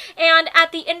bestie, and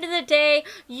at the end of the day,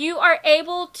 you are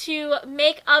able to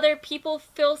make other people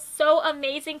feel so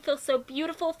amazing, feel so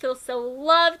beautiful, feel so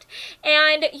loved,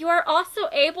 and you are also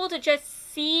able to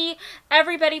just see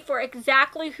everybody for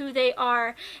exactly who they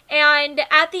are. And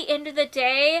at the end of the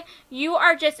day, you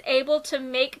are just able to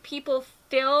make people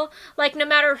feel like no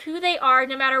matter who they are,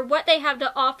 no matter what they have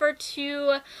to offer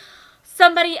to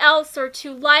somebody else or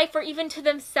to life or even to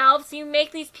themselves, you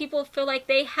make these people feel like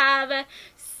they have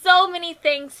so many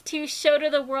things to show to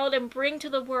the world and bring to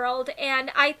the world. And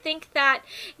I think that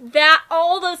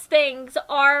all those things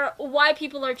are why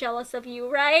people are jealous of you,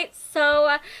 right?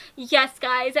 So yes,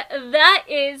 guys, that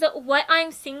is what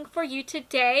I'm seeing for you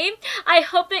today. I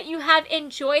hope that you have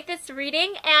enjoyed this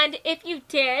reading, and if you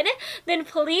did, then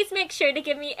please make sure to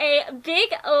give me a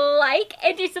big like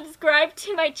and to subscribe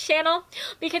to my channel,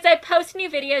 because I post new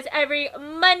videos every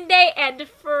Monday and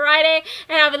Friday,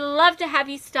 and I would love to have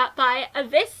you stop by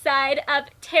this side of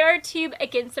TerraTube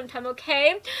again sometime,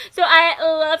 okay? So I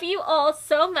love you all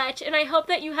so much, and I hope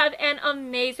that you have an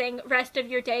amazing rest of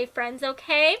your day, friends,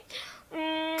 okay?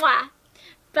 Mwah.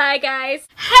 Bye, guys.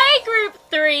 Hey, Group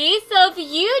 3. So if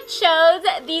you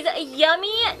chose these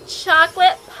yummy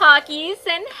chocolate Pockies,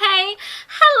 and hey,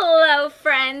 hello,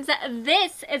 friends.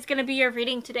 This is going to be your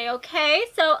reading today, okay?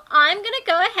 So I'm going to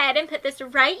go ahead and put this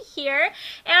right here,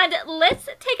 and let's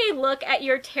take a look at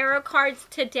your tarot cards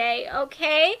today,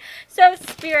 okay? So,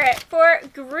 Spirit, for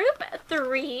Group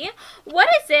 3, what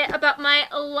is it about my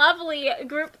lovely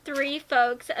Group 3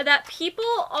 folks that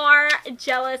people are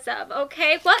jealous of,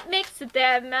 okay? What makes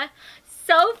them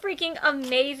so freaking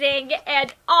amazing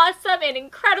and awesome and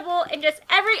incredible and just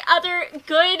every other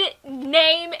good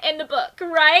name in the book,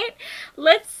 right?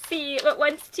 Let's see what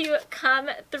wants to come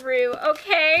through,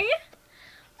 okay?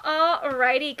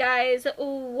 Alrighty, guys.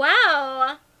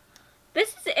 Wow.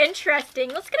 This is interesting.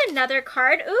 Let's get another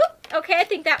card. Oop. Okay, I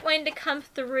think that wanted to come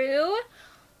through.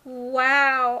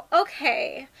 Wow.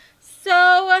 Okay.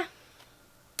 So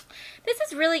this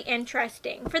is really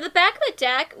interesting. For the back of the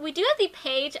deck, we do have the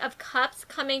Page of Cups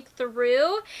coming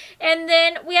through, and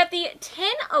then we have the 10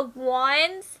 of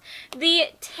Wands, the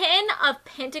 10 of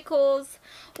Pentacles,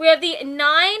 we have the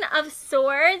 9 of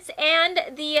Swords, and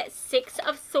the 6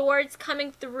 of Swords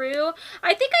coming through.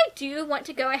 I think I do want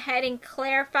to go ahead and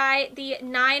clarify the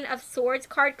 9 of Swords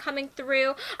card coming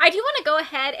through. I do want to go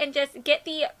ahead and just get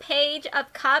the Page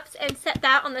of Cups and set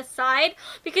that on the side,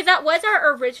 because that was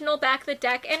our original back of the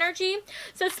deck energy.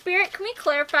 So, Spirit, can we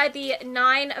clarify the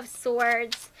 9 of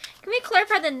Swords? Can we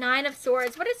clarify the 9 of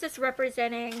Swords? What is this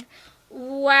representing?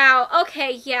 Wow.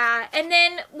 Okay, yeah. And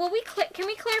then, can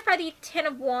we clarify the Ten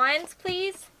of Wands,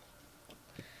 please?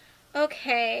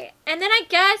 Okay. And then I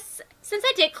guess, since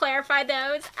I did clarify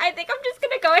those, I think I'm just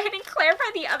going to go ahead and clarify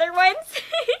the other ones.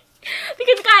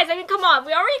 Because, guys, I mean, come on.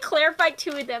 We already clarified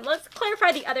 2 of them. Let's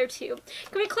clarify the other 2.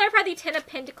 Can we clarify the Ten of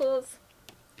Pentacles?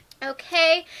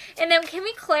 Okay. And then can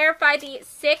we clarify the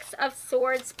Six of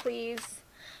Swords, please?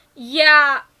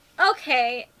 Yeah.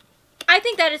 Okay. I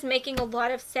think that is making a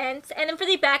lot of sense. And then for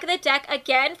the back of the deck,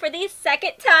 again, for the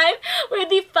second time, we have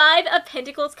the Five of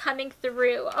Pentacles coming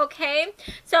through, okay?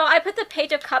 So I put the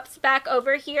Page of Cups back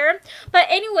over here. But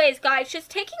anyways, guys, just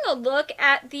taking a look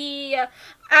at the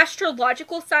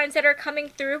astrological signs that are coming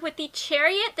through. With the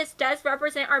Chariot, this does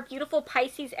represent our beautiful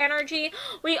Pisces energy.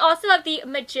 We also have the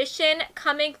Magician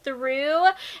coming through,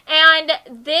 and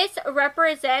this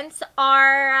represents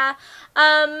our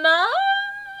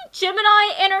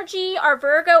Gemini energy, our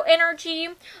Virgo energy,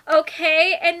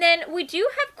 okay? And then we do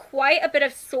have quite a bit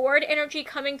of sword energy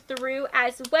coming through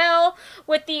as well,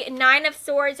 with the Nine of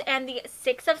Swords and the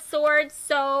Six of Swords.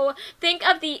 So think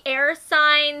of the air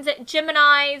signs,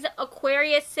 Geminis,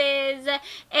 Aquariuses,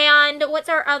 and what's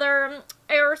our other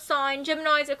air sign?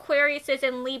 Geminis, Aquariuses,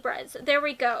 and Libras. There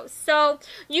we go. So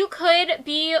you could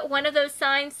be one of those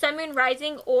signs, Sun, Moon,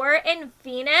 Rising, or in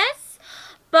Venus.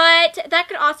 But that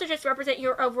could also just represent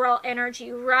your overall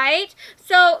energy, right?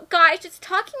 So, guys, just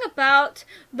talking about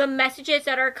the messages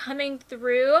that are coming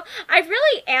through, I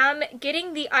really am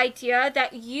getting the idea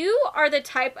that you are the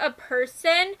type of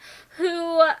person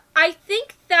who I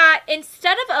think that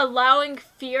instead of allowing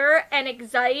fear and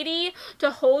anxiety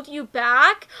to hold you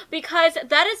back, because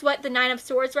that is what the Nine of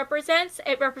Swords represents.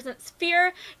 It represents fear,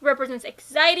 it represents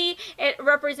anxiety, it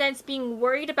represents being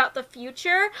worried about the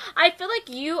future. I feel like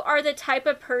you are the type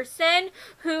of person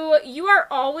who you are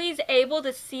always able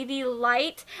to see the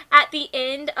light at the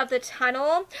end of the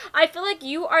tunnel. I feel like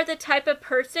you are the type of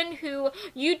person who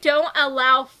you don't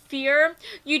allow fear,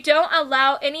 you don't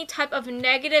allow any type of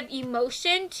negative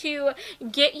emotion to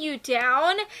get you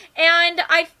down. And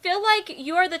I feel like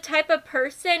you are the type of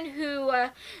person who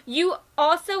you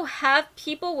also have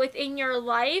people within your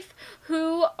life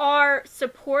who are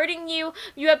supporting you.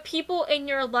 You have people in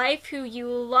your life who you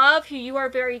love, who you are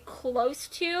very close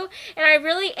to. And I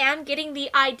really am getting the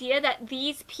idea that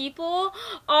these people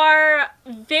are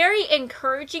very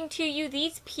encouraging to you.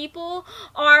 These people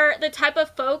are the type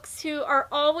of folks who are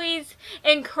always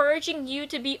encouraging you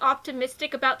to be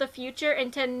optimistic about the future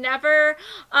and to never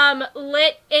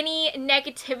let any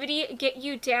negativity get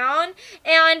you down.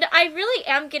 And I really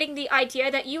am getting the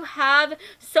idea that you have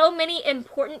so many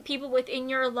important people within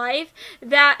your life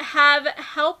that have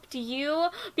helped you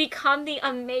become the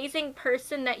amazing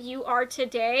person that you are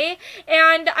today.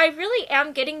 And I really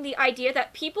am getting the idea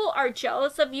that people are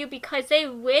jealous of you because they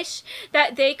wish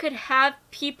that they could have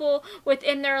people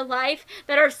within their life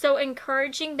that are so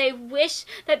encouraging. They wish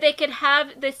that they could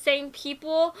have the same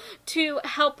people to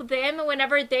help them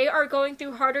whenever they are going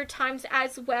through harder times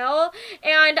as well.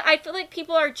 And I feel like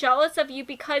people are jealous of you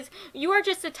because you are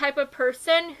just the type of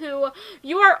person who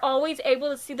you are always able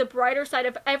to see the brighter side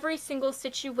of every single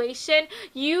situation.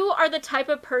 You are the type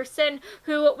of person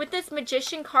who, with this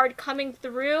Magician card coming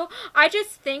through, I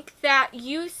just think that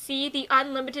you see the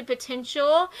unlimited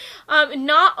potential,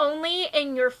 not only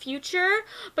in your future,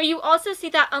 but you also see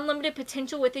that unlimited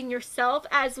potential within yourself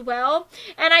as well.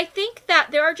 And I think that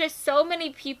there are just so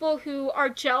many people who are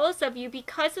jealous of you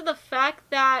because of the fact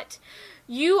that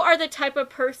you are the type of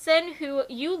person who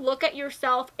you look at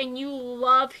yourself and you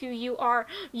love who you are.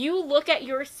 You look at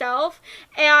yourself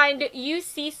and you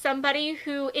see somebody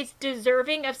who is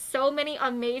deserving of so many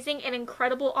amazing and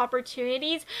incredible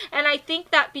opportunities. And I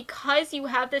think that because you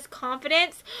have this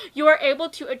confidence, you are able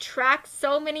to attract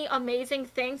so many amazing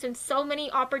things and so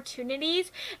many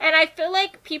opportunities. And I feel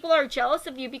like people are jealous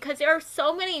of you because there are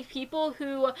so many people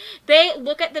who they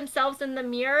look at themselves in the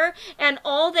mirror and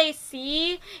all they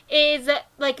see is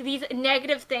like these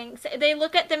negative things. They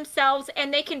look at themselves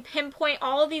and they can pinpoint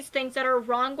all of these things that are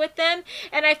wrong with them.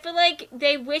 And I feel like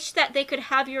they wish that they could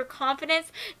have your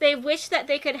confidence. They wish that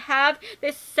they could have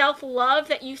this self-love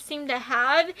that you seem to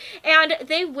have. And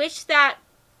they wish that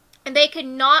they could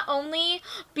not only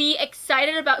be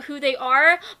excited about who they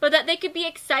are, but that they could be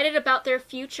excited about their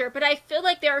future. But I feel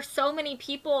like there are so many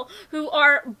people who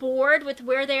are bored with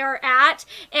where they are at,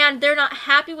 and they're not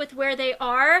happy with where they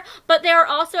are, but they are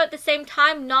also at the same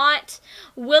time not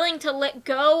willing to let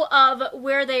go of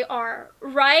where they are,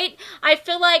 right? I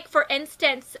feel like, for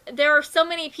instance, there are so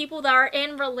many people that are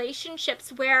in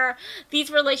relationships where these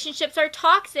relationships are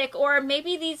toxic, or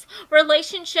maybe these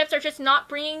relationships are just not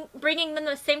bringing them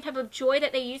the same type type of joy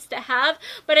that they used to have,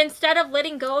 but instead of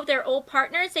letting go of their old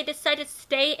partners, they decide to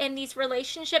stay in these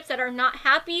relationships that are not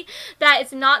happy, that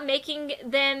is not making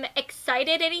them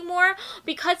excited anymore,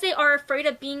 because they are afraid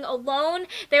of being alone.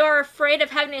 They are afraid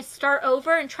of having to start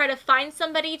over and try to find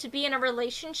somebody to be in a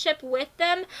relationship with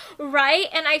them, right?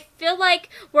 And I feel like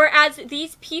whereas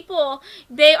these people,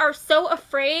 they are so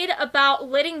afraid about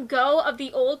letting go of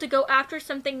the old to go after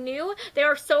something new, they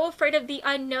are so afraid of the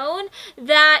unknown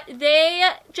that they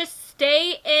just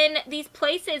stay in these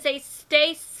places. They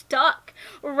stay stuck,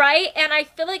 right? And I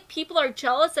feel like people are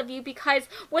jealous of you because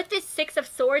with this Six of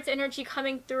Swords energy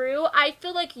coming through, I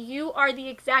feel like you are the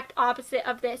exact opposite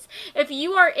of this. If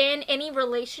you are in any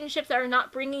relationships that are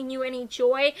not bringing you any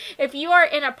joy, if you are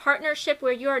in a partnership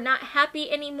where you are not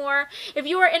happy anymore, if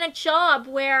you are in a job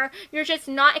where you're just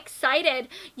not excited,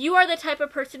 you are the type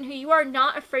of person who you are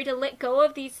not afraid to let go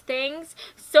of these things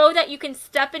so that you can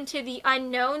step into the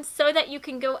unknown, so that you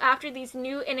can go after these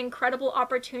new and incredible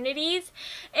opportunities.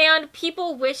 And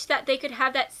people wish that they could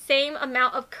have that same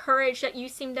amount of courage that you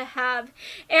seem to have.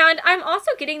 And I'm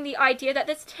also getting the idea that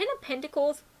this Ten of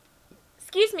Pentacles,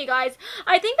 excuse me guys,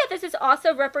 I think that this is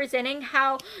also representing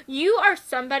how you are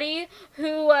somebody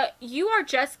who you are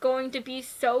just going to be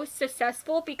so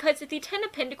successful, because the Ten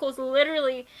of Pentacles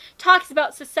literally talks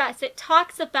about success. It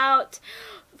talks about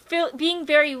being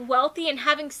very wealthy and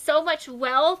having so much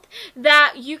wealth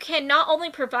that you can not only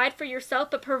provide for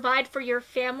yourself but provide for your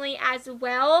family as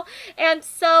well. And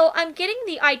so I'm getting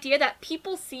the idea that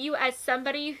people see you as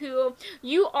somebody who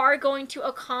you are going to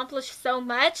accomplish so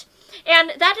much.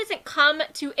 And that doesn't come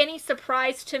to any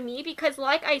surprise to me, because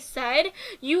like I said,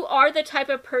 you are the type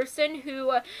of person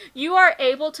who you are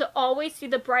able to always see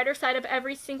the brighter side of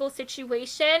every single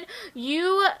situation.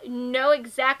 You know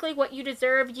exactly what you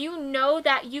deserve. You know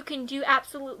that you can do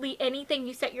absolutely anything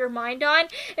you set your mind on.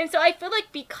 And so I feel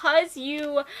like because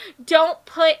you don't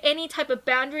put any type of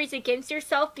boundaries against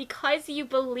yourself, because you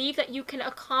believe that you can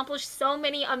accomplish so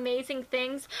many amazing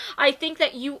things, I think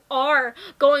that you are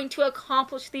going to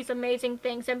accomplish these amazing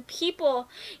things. And people,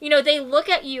 you know, they look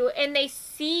at you and they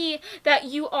see that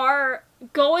you are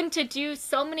going to do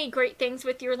so many great things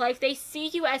with your life. They see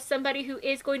you as somebody who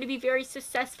is going to be very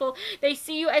successful. They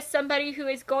see you as somebody who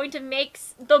is going to make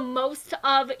the most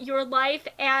of your life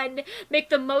and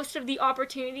make the most of the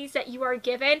opportunities that you are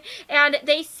given. And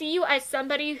they see you as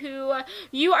somebody who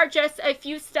you are just a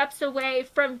few steps away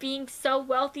from being so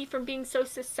wealthy, from being so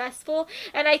successful.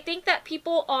 And I think that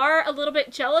people are a little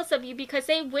bit jealous of you because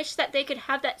they wish that they could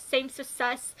have that same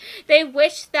success. They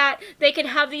wish that they could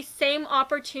have these same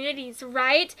opportunities,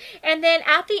 right? And then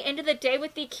at the end of the day,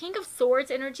 with the King of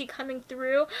Swords energy coming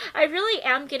through, I really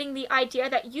am getting the idea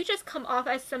that you just come off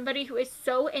as somebody who is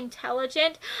so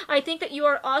intelligent. I think that you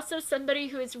are also somebody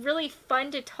who is really fun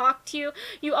to talk to.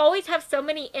 You always have so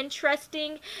many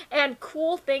interesting and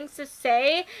cool things to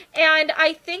say, and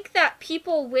I think that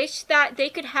people wish that they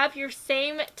could have your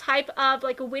same type of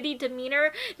like witty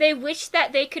demeanor. They wish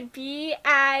that they could be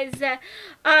as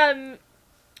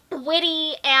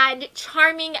witty and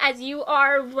charming as you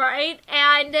are, right?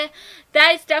 And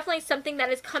that is definitely something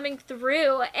that is coming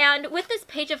through. And with this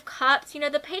Page of Cups, you know,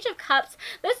 the Page of Cups,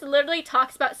 this literally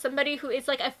talks about somebody who is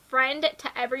like a friend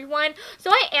to everyone. So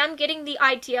I am getting the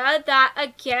idea that,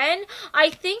 again, I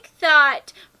think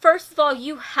that first of all,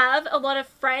 you have a lot of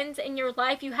friends in your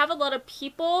life. You have a lot of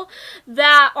people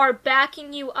that are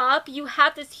backing you up. You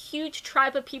have this huge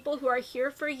tribe of people who are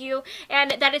here for you,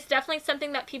 and that is definitely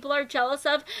something that people are jealous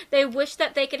of. They wish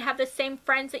that they could have the same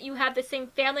friends that you have, the same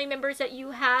family members that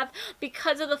you have,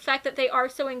 because of the fact that they are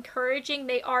so encouraging.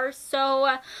 They are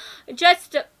so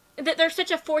just that they're such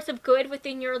a force of good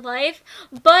within your life.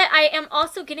 But I am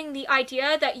also getting the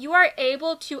idea that you are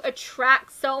able to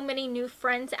attract so many new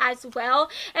friends as well.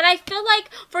 And I feel like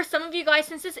for some of you guys,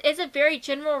 since this is a very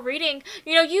general reading,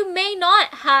 you know, you may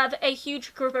not have a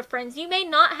huge group of friends. You may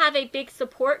not have a big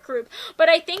support group. But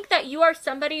I think that you are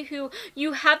somebody who,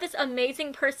 you have this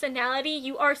amazing personality.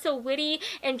 You are so witty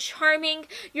and charming.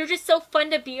 You're just so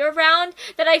fun to be around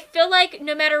that I feel like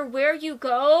no matter where you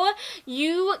go,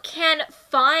 you can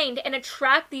find and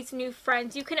attract these new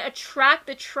friends. You can attract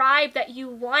the tribe that you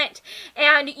want,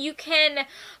 and you can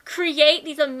create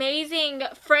these amazing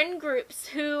friend groups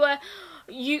who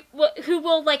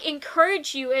will like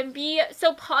encourage you and be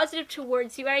so positive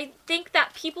towards you. And I think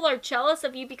that people are jealous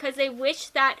of you because they wish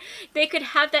that they could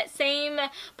have that same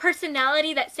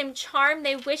personality, that same charm.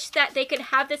 They wish that they could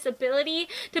have this ability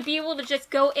to be able to just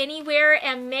go anywhere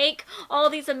and make all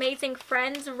these amazing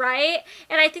friends, right?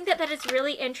 And I think that that is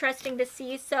really interesting to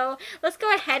see. So let's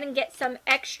go ahead and get some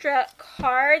extra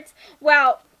cards.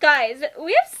 Wow. guys,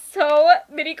 we have so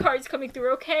many cards coming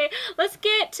through, okay? Let's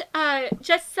get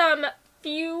just some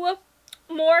few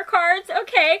more cards,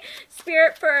 okay?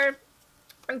 Spirit, for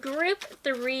group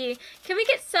 3, can we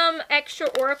get some extra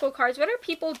oracle cards? What are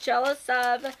people jealous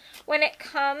of when it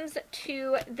comes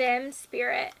to them,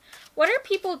 Spirit? What are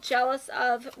people jealous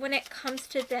of when it comes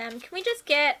to them? Can we just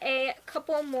get a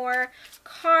couple more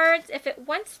cards if it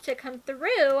wants to come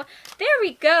through? There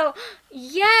we go.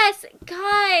 Yes,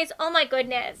 guys. Oh my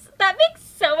goodness. That makes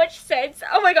so much sense.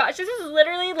 Oh my gosh. This is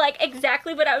literally like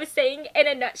exactly what I was saying in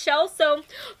a nutshell. So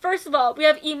first of all, we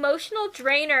have emotional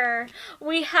drainer.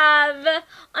 We have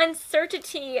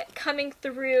uncertainty coming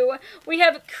through. We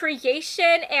have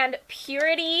creation and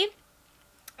purity.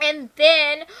 And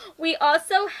then we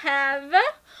also have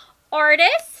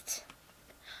artist,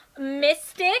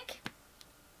 mystic,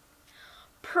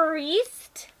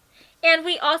 priest, and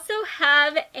we also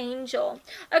have angel.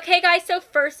 Okay, guys, so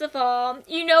first of all,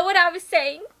 you know what I was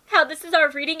saying? How this is our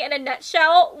reading in a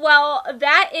nutshell? Well,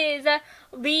 that is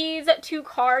these 2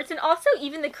 cards, and also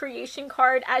even the creation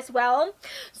card as well.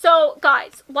 So,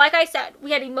 guys, like I said,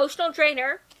 we had emotional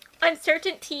drainer,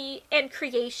 uncertainty, and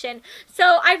creation.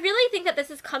 So I really think that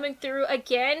this is coming through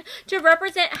again to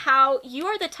represent how you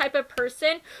are the type of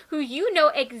person who you know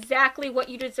exactly what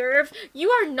you deserve. You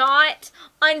are not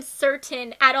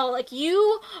uncertain at all. Like,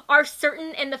 you are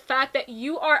certain in the fact that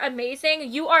you are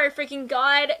amazing. You are a freaking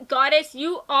goddess.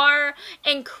 You are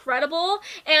incredible,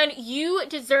 and you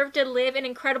deserve to live an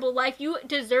incredible life. You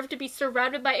deserve to be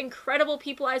surrounded by incredible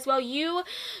people as well. You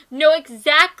know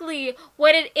exactly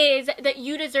what it is that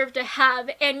you deserve to have,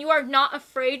 and you are not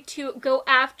afraid to go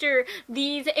after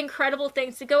these incredible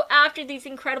things, to go after these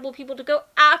incredible people, to go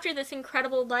after this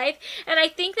incredible life. And I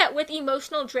think that with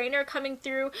emotional drainer coming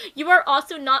through, you are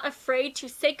also not afraid to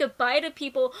say goodbye to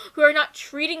people who are not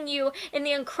treating you in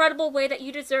the incredible way that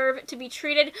you deserve to be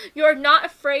treated. You are not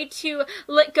afraid to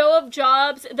let go of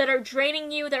jobs that are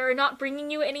draining you, that are not bringing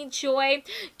you any joy,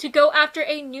 to go after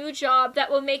a new job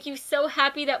that will make you so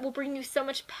happy, that will bring you so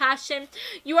much passion.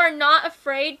 You are not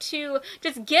afraid to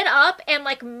just get up and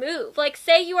like move. Like,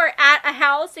 say you are at a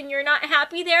house and you're not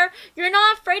happy there, you're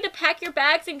not afraid to pack your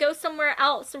bags and go somewhere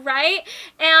else, right?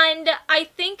 And I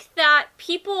think that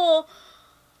people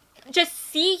just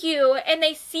see you and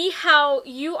they see how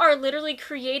you are literally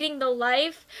creating the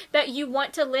life that you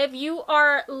want to live. You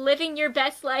are living your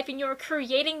best life and you're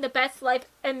creating the best life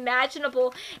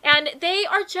imaginable, and they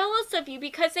are jealous of you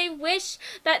because they wish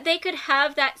that they could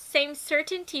have that same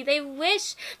certainty. They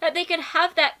wish that they could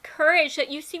have that courage that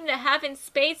you seem to have in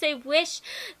space. They wish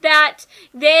that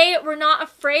they were not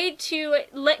afraid to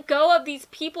let go of these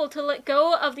people, to let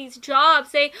go of these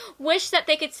jobs. They wish that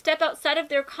they could step outside of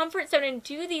their comfort zone and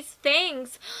do these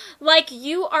things like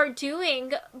you are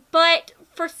doing, but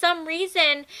for some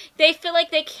reason they feel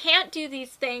like they can't do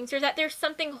these things, or that there's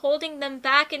something holding them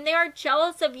back, and they are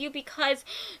jealous of you because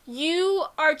you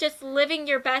are just living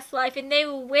your best life, and they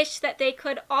wish that they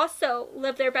could also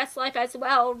live their best life as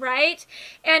well, right?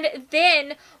 And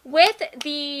then with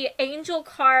the angel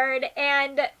card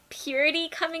and purity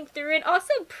coming through, and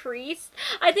also priest,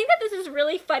 I think that this is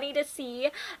really funny to see.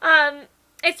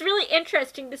 It's really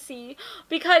interesting to see,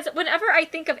 because whenever I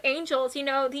think of angels, you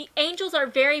know, the angels are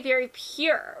very, very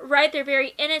pure, right? They're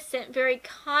very innocent, very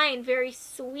kind, very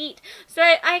sweet. So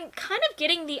I'm kind of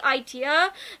getting the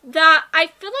idea that I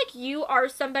feel like you are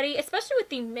somebody, especially with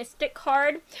the mystic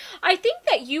card, I think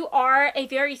that you are a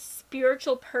very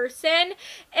spiritual person,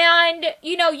 and,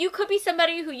 you know, you could be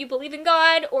somebody who you believe in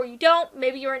God or you don't.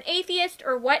 Maybe you're an atheist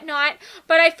or whatnot,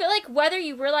 but I feel like whether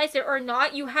you realize it or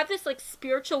not, you have this, like,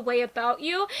 spiritual way about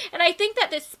you. And I think that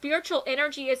this spiritual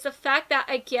energy is the fact that,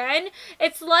 again,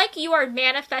 it's like you are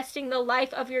manifesting the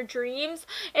life of your dreams.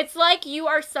 It's like you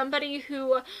are somebody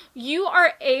who you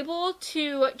are able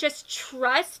to just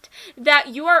trust that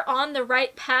you are on the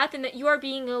right path and that you are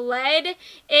being led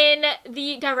in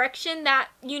the direction that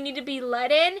you need to be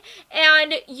led in.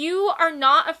 And you are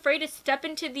not afraid to step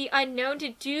into the unknown,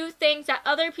 to do things that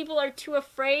other people are too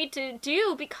afraid to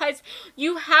do, because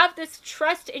you have this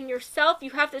trust in yourself.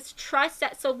 You have this trust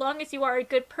that so long as you are a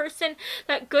good person,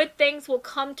 that good things will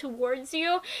come towards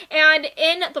you, and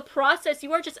in the process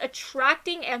you are just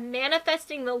attracting and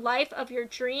manifesting the life of your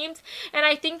dreams. And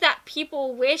I think that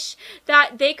people wish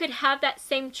that they could have that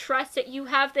same trust that you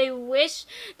have. They wish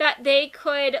that they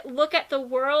could look at the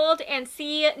world and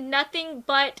see nothing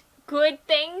but good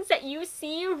things that you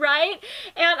see, right?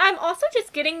 And I'm also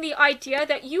just getting the idea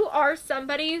that you are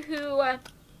somebody who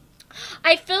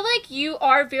I feel like you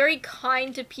are very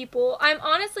kind to people. I'm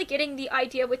honestly getting the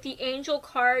idea with the angel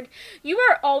card. You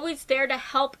are always there to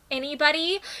help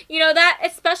anybody. You know, that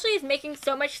especially is making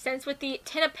so much sense with the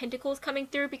Ten of Pentacles coming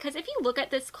through, because if you look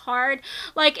at this card,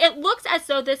 like, it looks as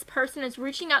though this person is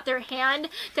reaching out their hand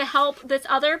to help this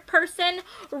other person,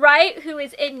 right, who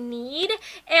is in need.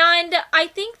 And I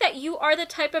think that you are the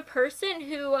type of person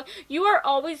who you are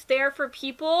always there for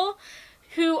people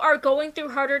who are going through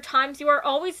harder times. You are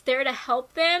always there to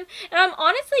help them. And I'm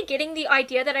honestly getting the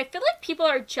idea that I feel like people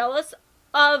are jealous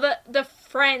of the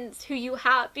friends who you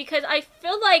have, because I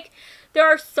feel like there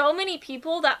are so many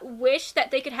people that wish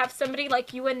that they could have somebody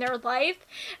like you in their life.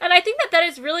 And I think that that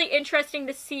is really interesting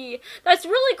to see. That's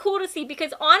really cool to see,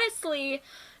 because honestly,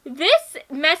 this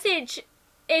message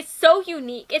is so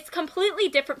unique. It's completely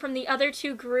different from the other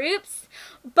two groups,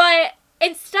 but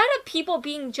instead of people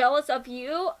being jealous of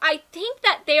you, I think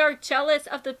that they are jealous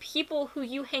of the people who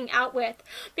you hang out with.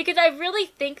 Because I really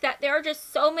think that there are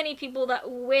just so many people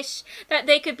that wish that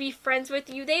they could be friends with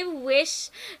you. They wish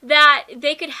that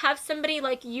they could have somebody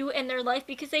like you in their life,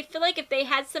 because they feel like if they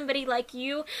had somebody like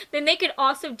you, then they could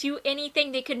also do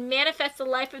anything. They could manifest the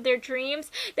life of their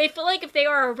dreams. They feel like if they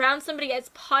are around somebody as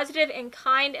positive and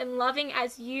kind and loving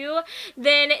as you,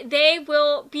 then they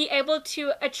will be able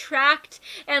to attract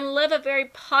and live a very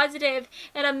positive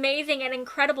and amazing and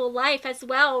incredible life as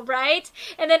well, right?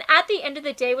 And then at the end of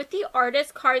the day, with the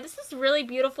Artist card, this is really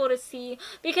beautiful to see,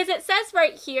 because it says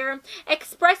right here,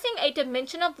 expressing a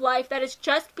dimension of life that is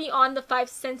just beyond the five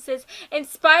senses,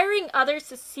 inspiring others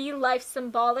to see life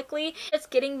symbolically.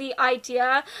 Just getting the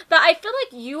idea that I feel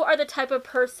like you are the type of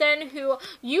person who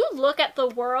you look at the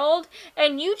world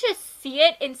and you just see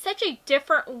it in such a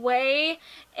different way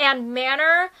and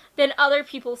manner than other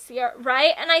people see it,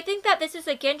 right? And I think that this is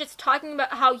again just talking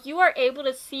about how you are able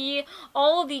to see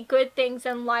all of the good things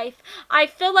in life. I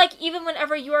feel like even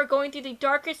whenever you are going through the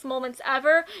darkest moments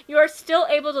ever, you are still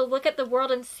able to look at the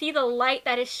world and see the light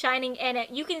that is shining in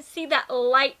it. You can see that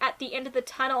light at the end of the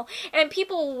tunnel, and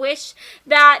people wish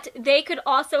that they could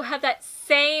also have that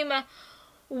same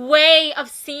way of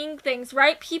seeing things,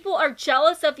 right? People are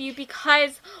jealous of you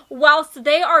because whilst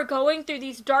they are going through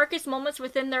these darkest moments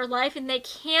within their life and they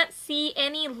can't see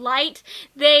any light,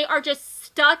 they are just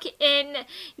stuck in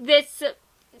this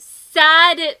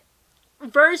sad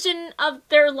version of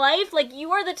their life. Like,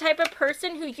 you are the type of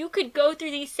person who you could go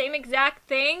through the same exact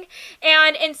thing,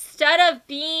 and instead of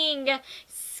being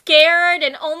scared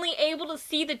and only able to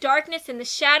see the darkness and the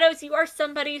shadows, you are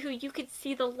somebody who you can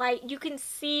see the light. You can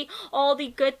see all the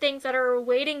good things that are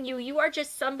awaiting you. You are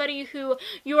just somebody who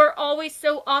you are always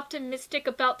so optimistic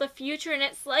about the future, and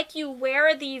it's like you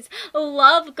wear these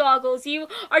love goggles. You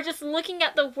are just looking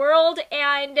at the world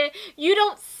and you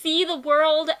don't see the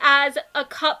world as a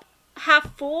cup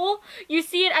half full. You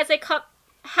see it as a cup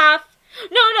half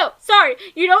sorry.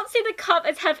 You don't see the cup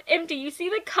as half empty. You see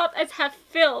the cup as half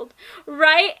filled,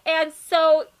 right? And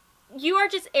so you are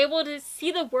just able to see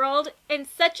the world in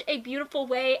such a beautiful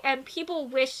way, and people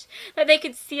wish that they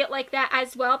could see it like that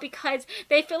as well, because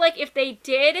they feel like if they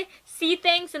did see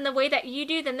things in the way that you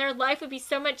do, then their life would be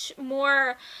so much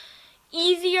more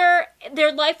easier,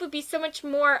 their life would be so much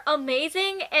more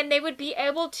amazing, and they would be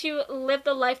able to live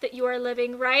the life that you are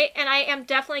living, right? And I am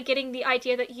definitely getting the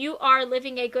idea that you are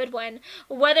living a good one.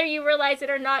 Whether you realize it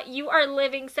or not, you are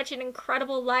living such an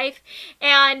incredible life,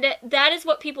 and that is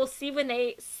what people see when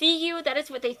they see you. That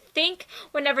is what they think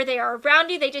whenever they are around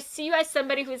you. They just see you as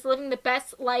somebody who is living the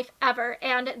best life ever,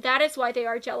 and that is why they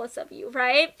are jealous of you,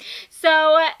 right?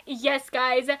 So yes,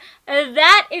 guys,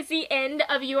 that is the end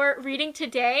of your reading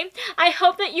today. I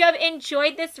hope that you have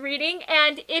enjoyed this reading,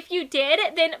 and if you did,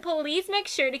 then please make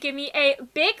sure to give me a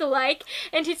big like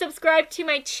and to subscribe to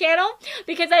my channel,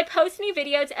 because I post new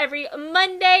videos every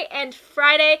Monday and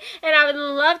Friday, and I would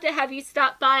love to have you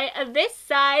stop by this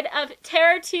side of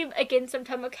TerraTube again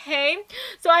sometime, okay?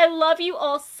 So I love you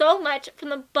all so much from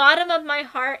the bottom of my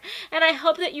heart, and I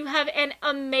hope that you have an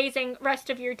amazing rest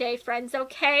of your day, friends,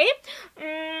 okay?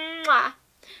 Mwah.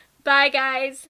 Bye, guys.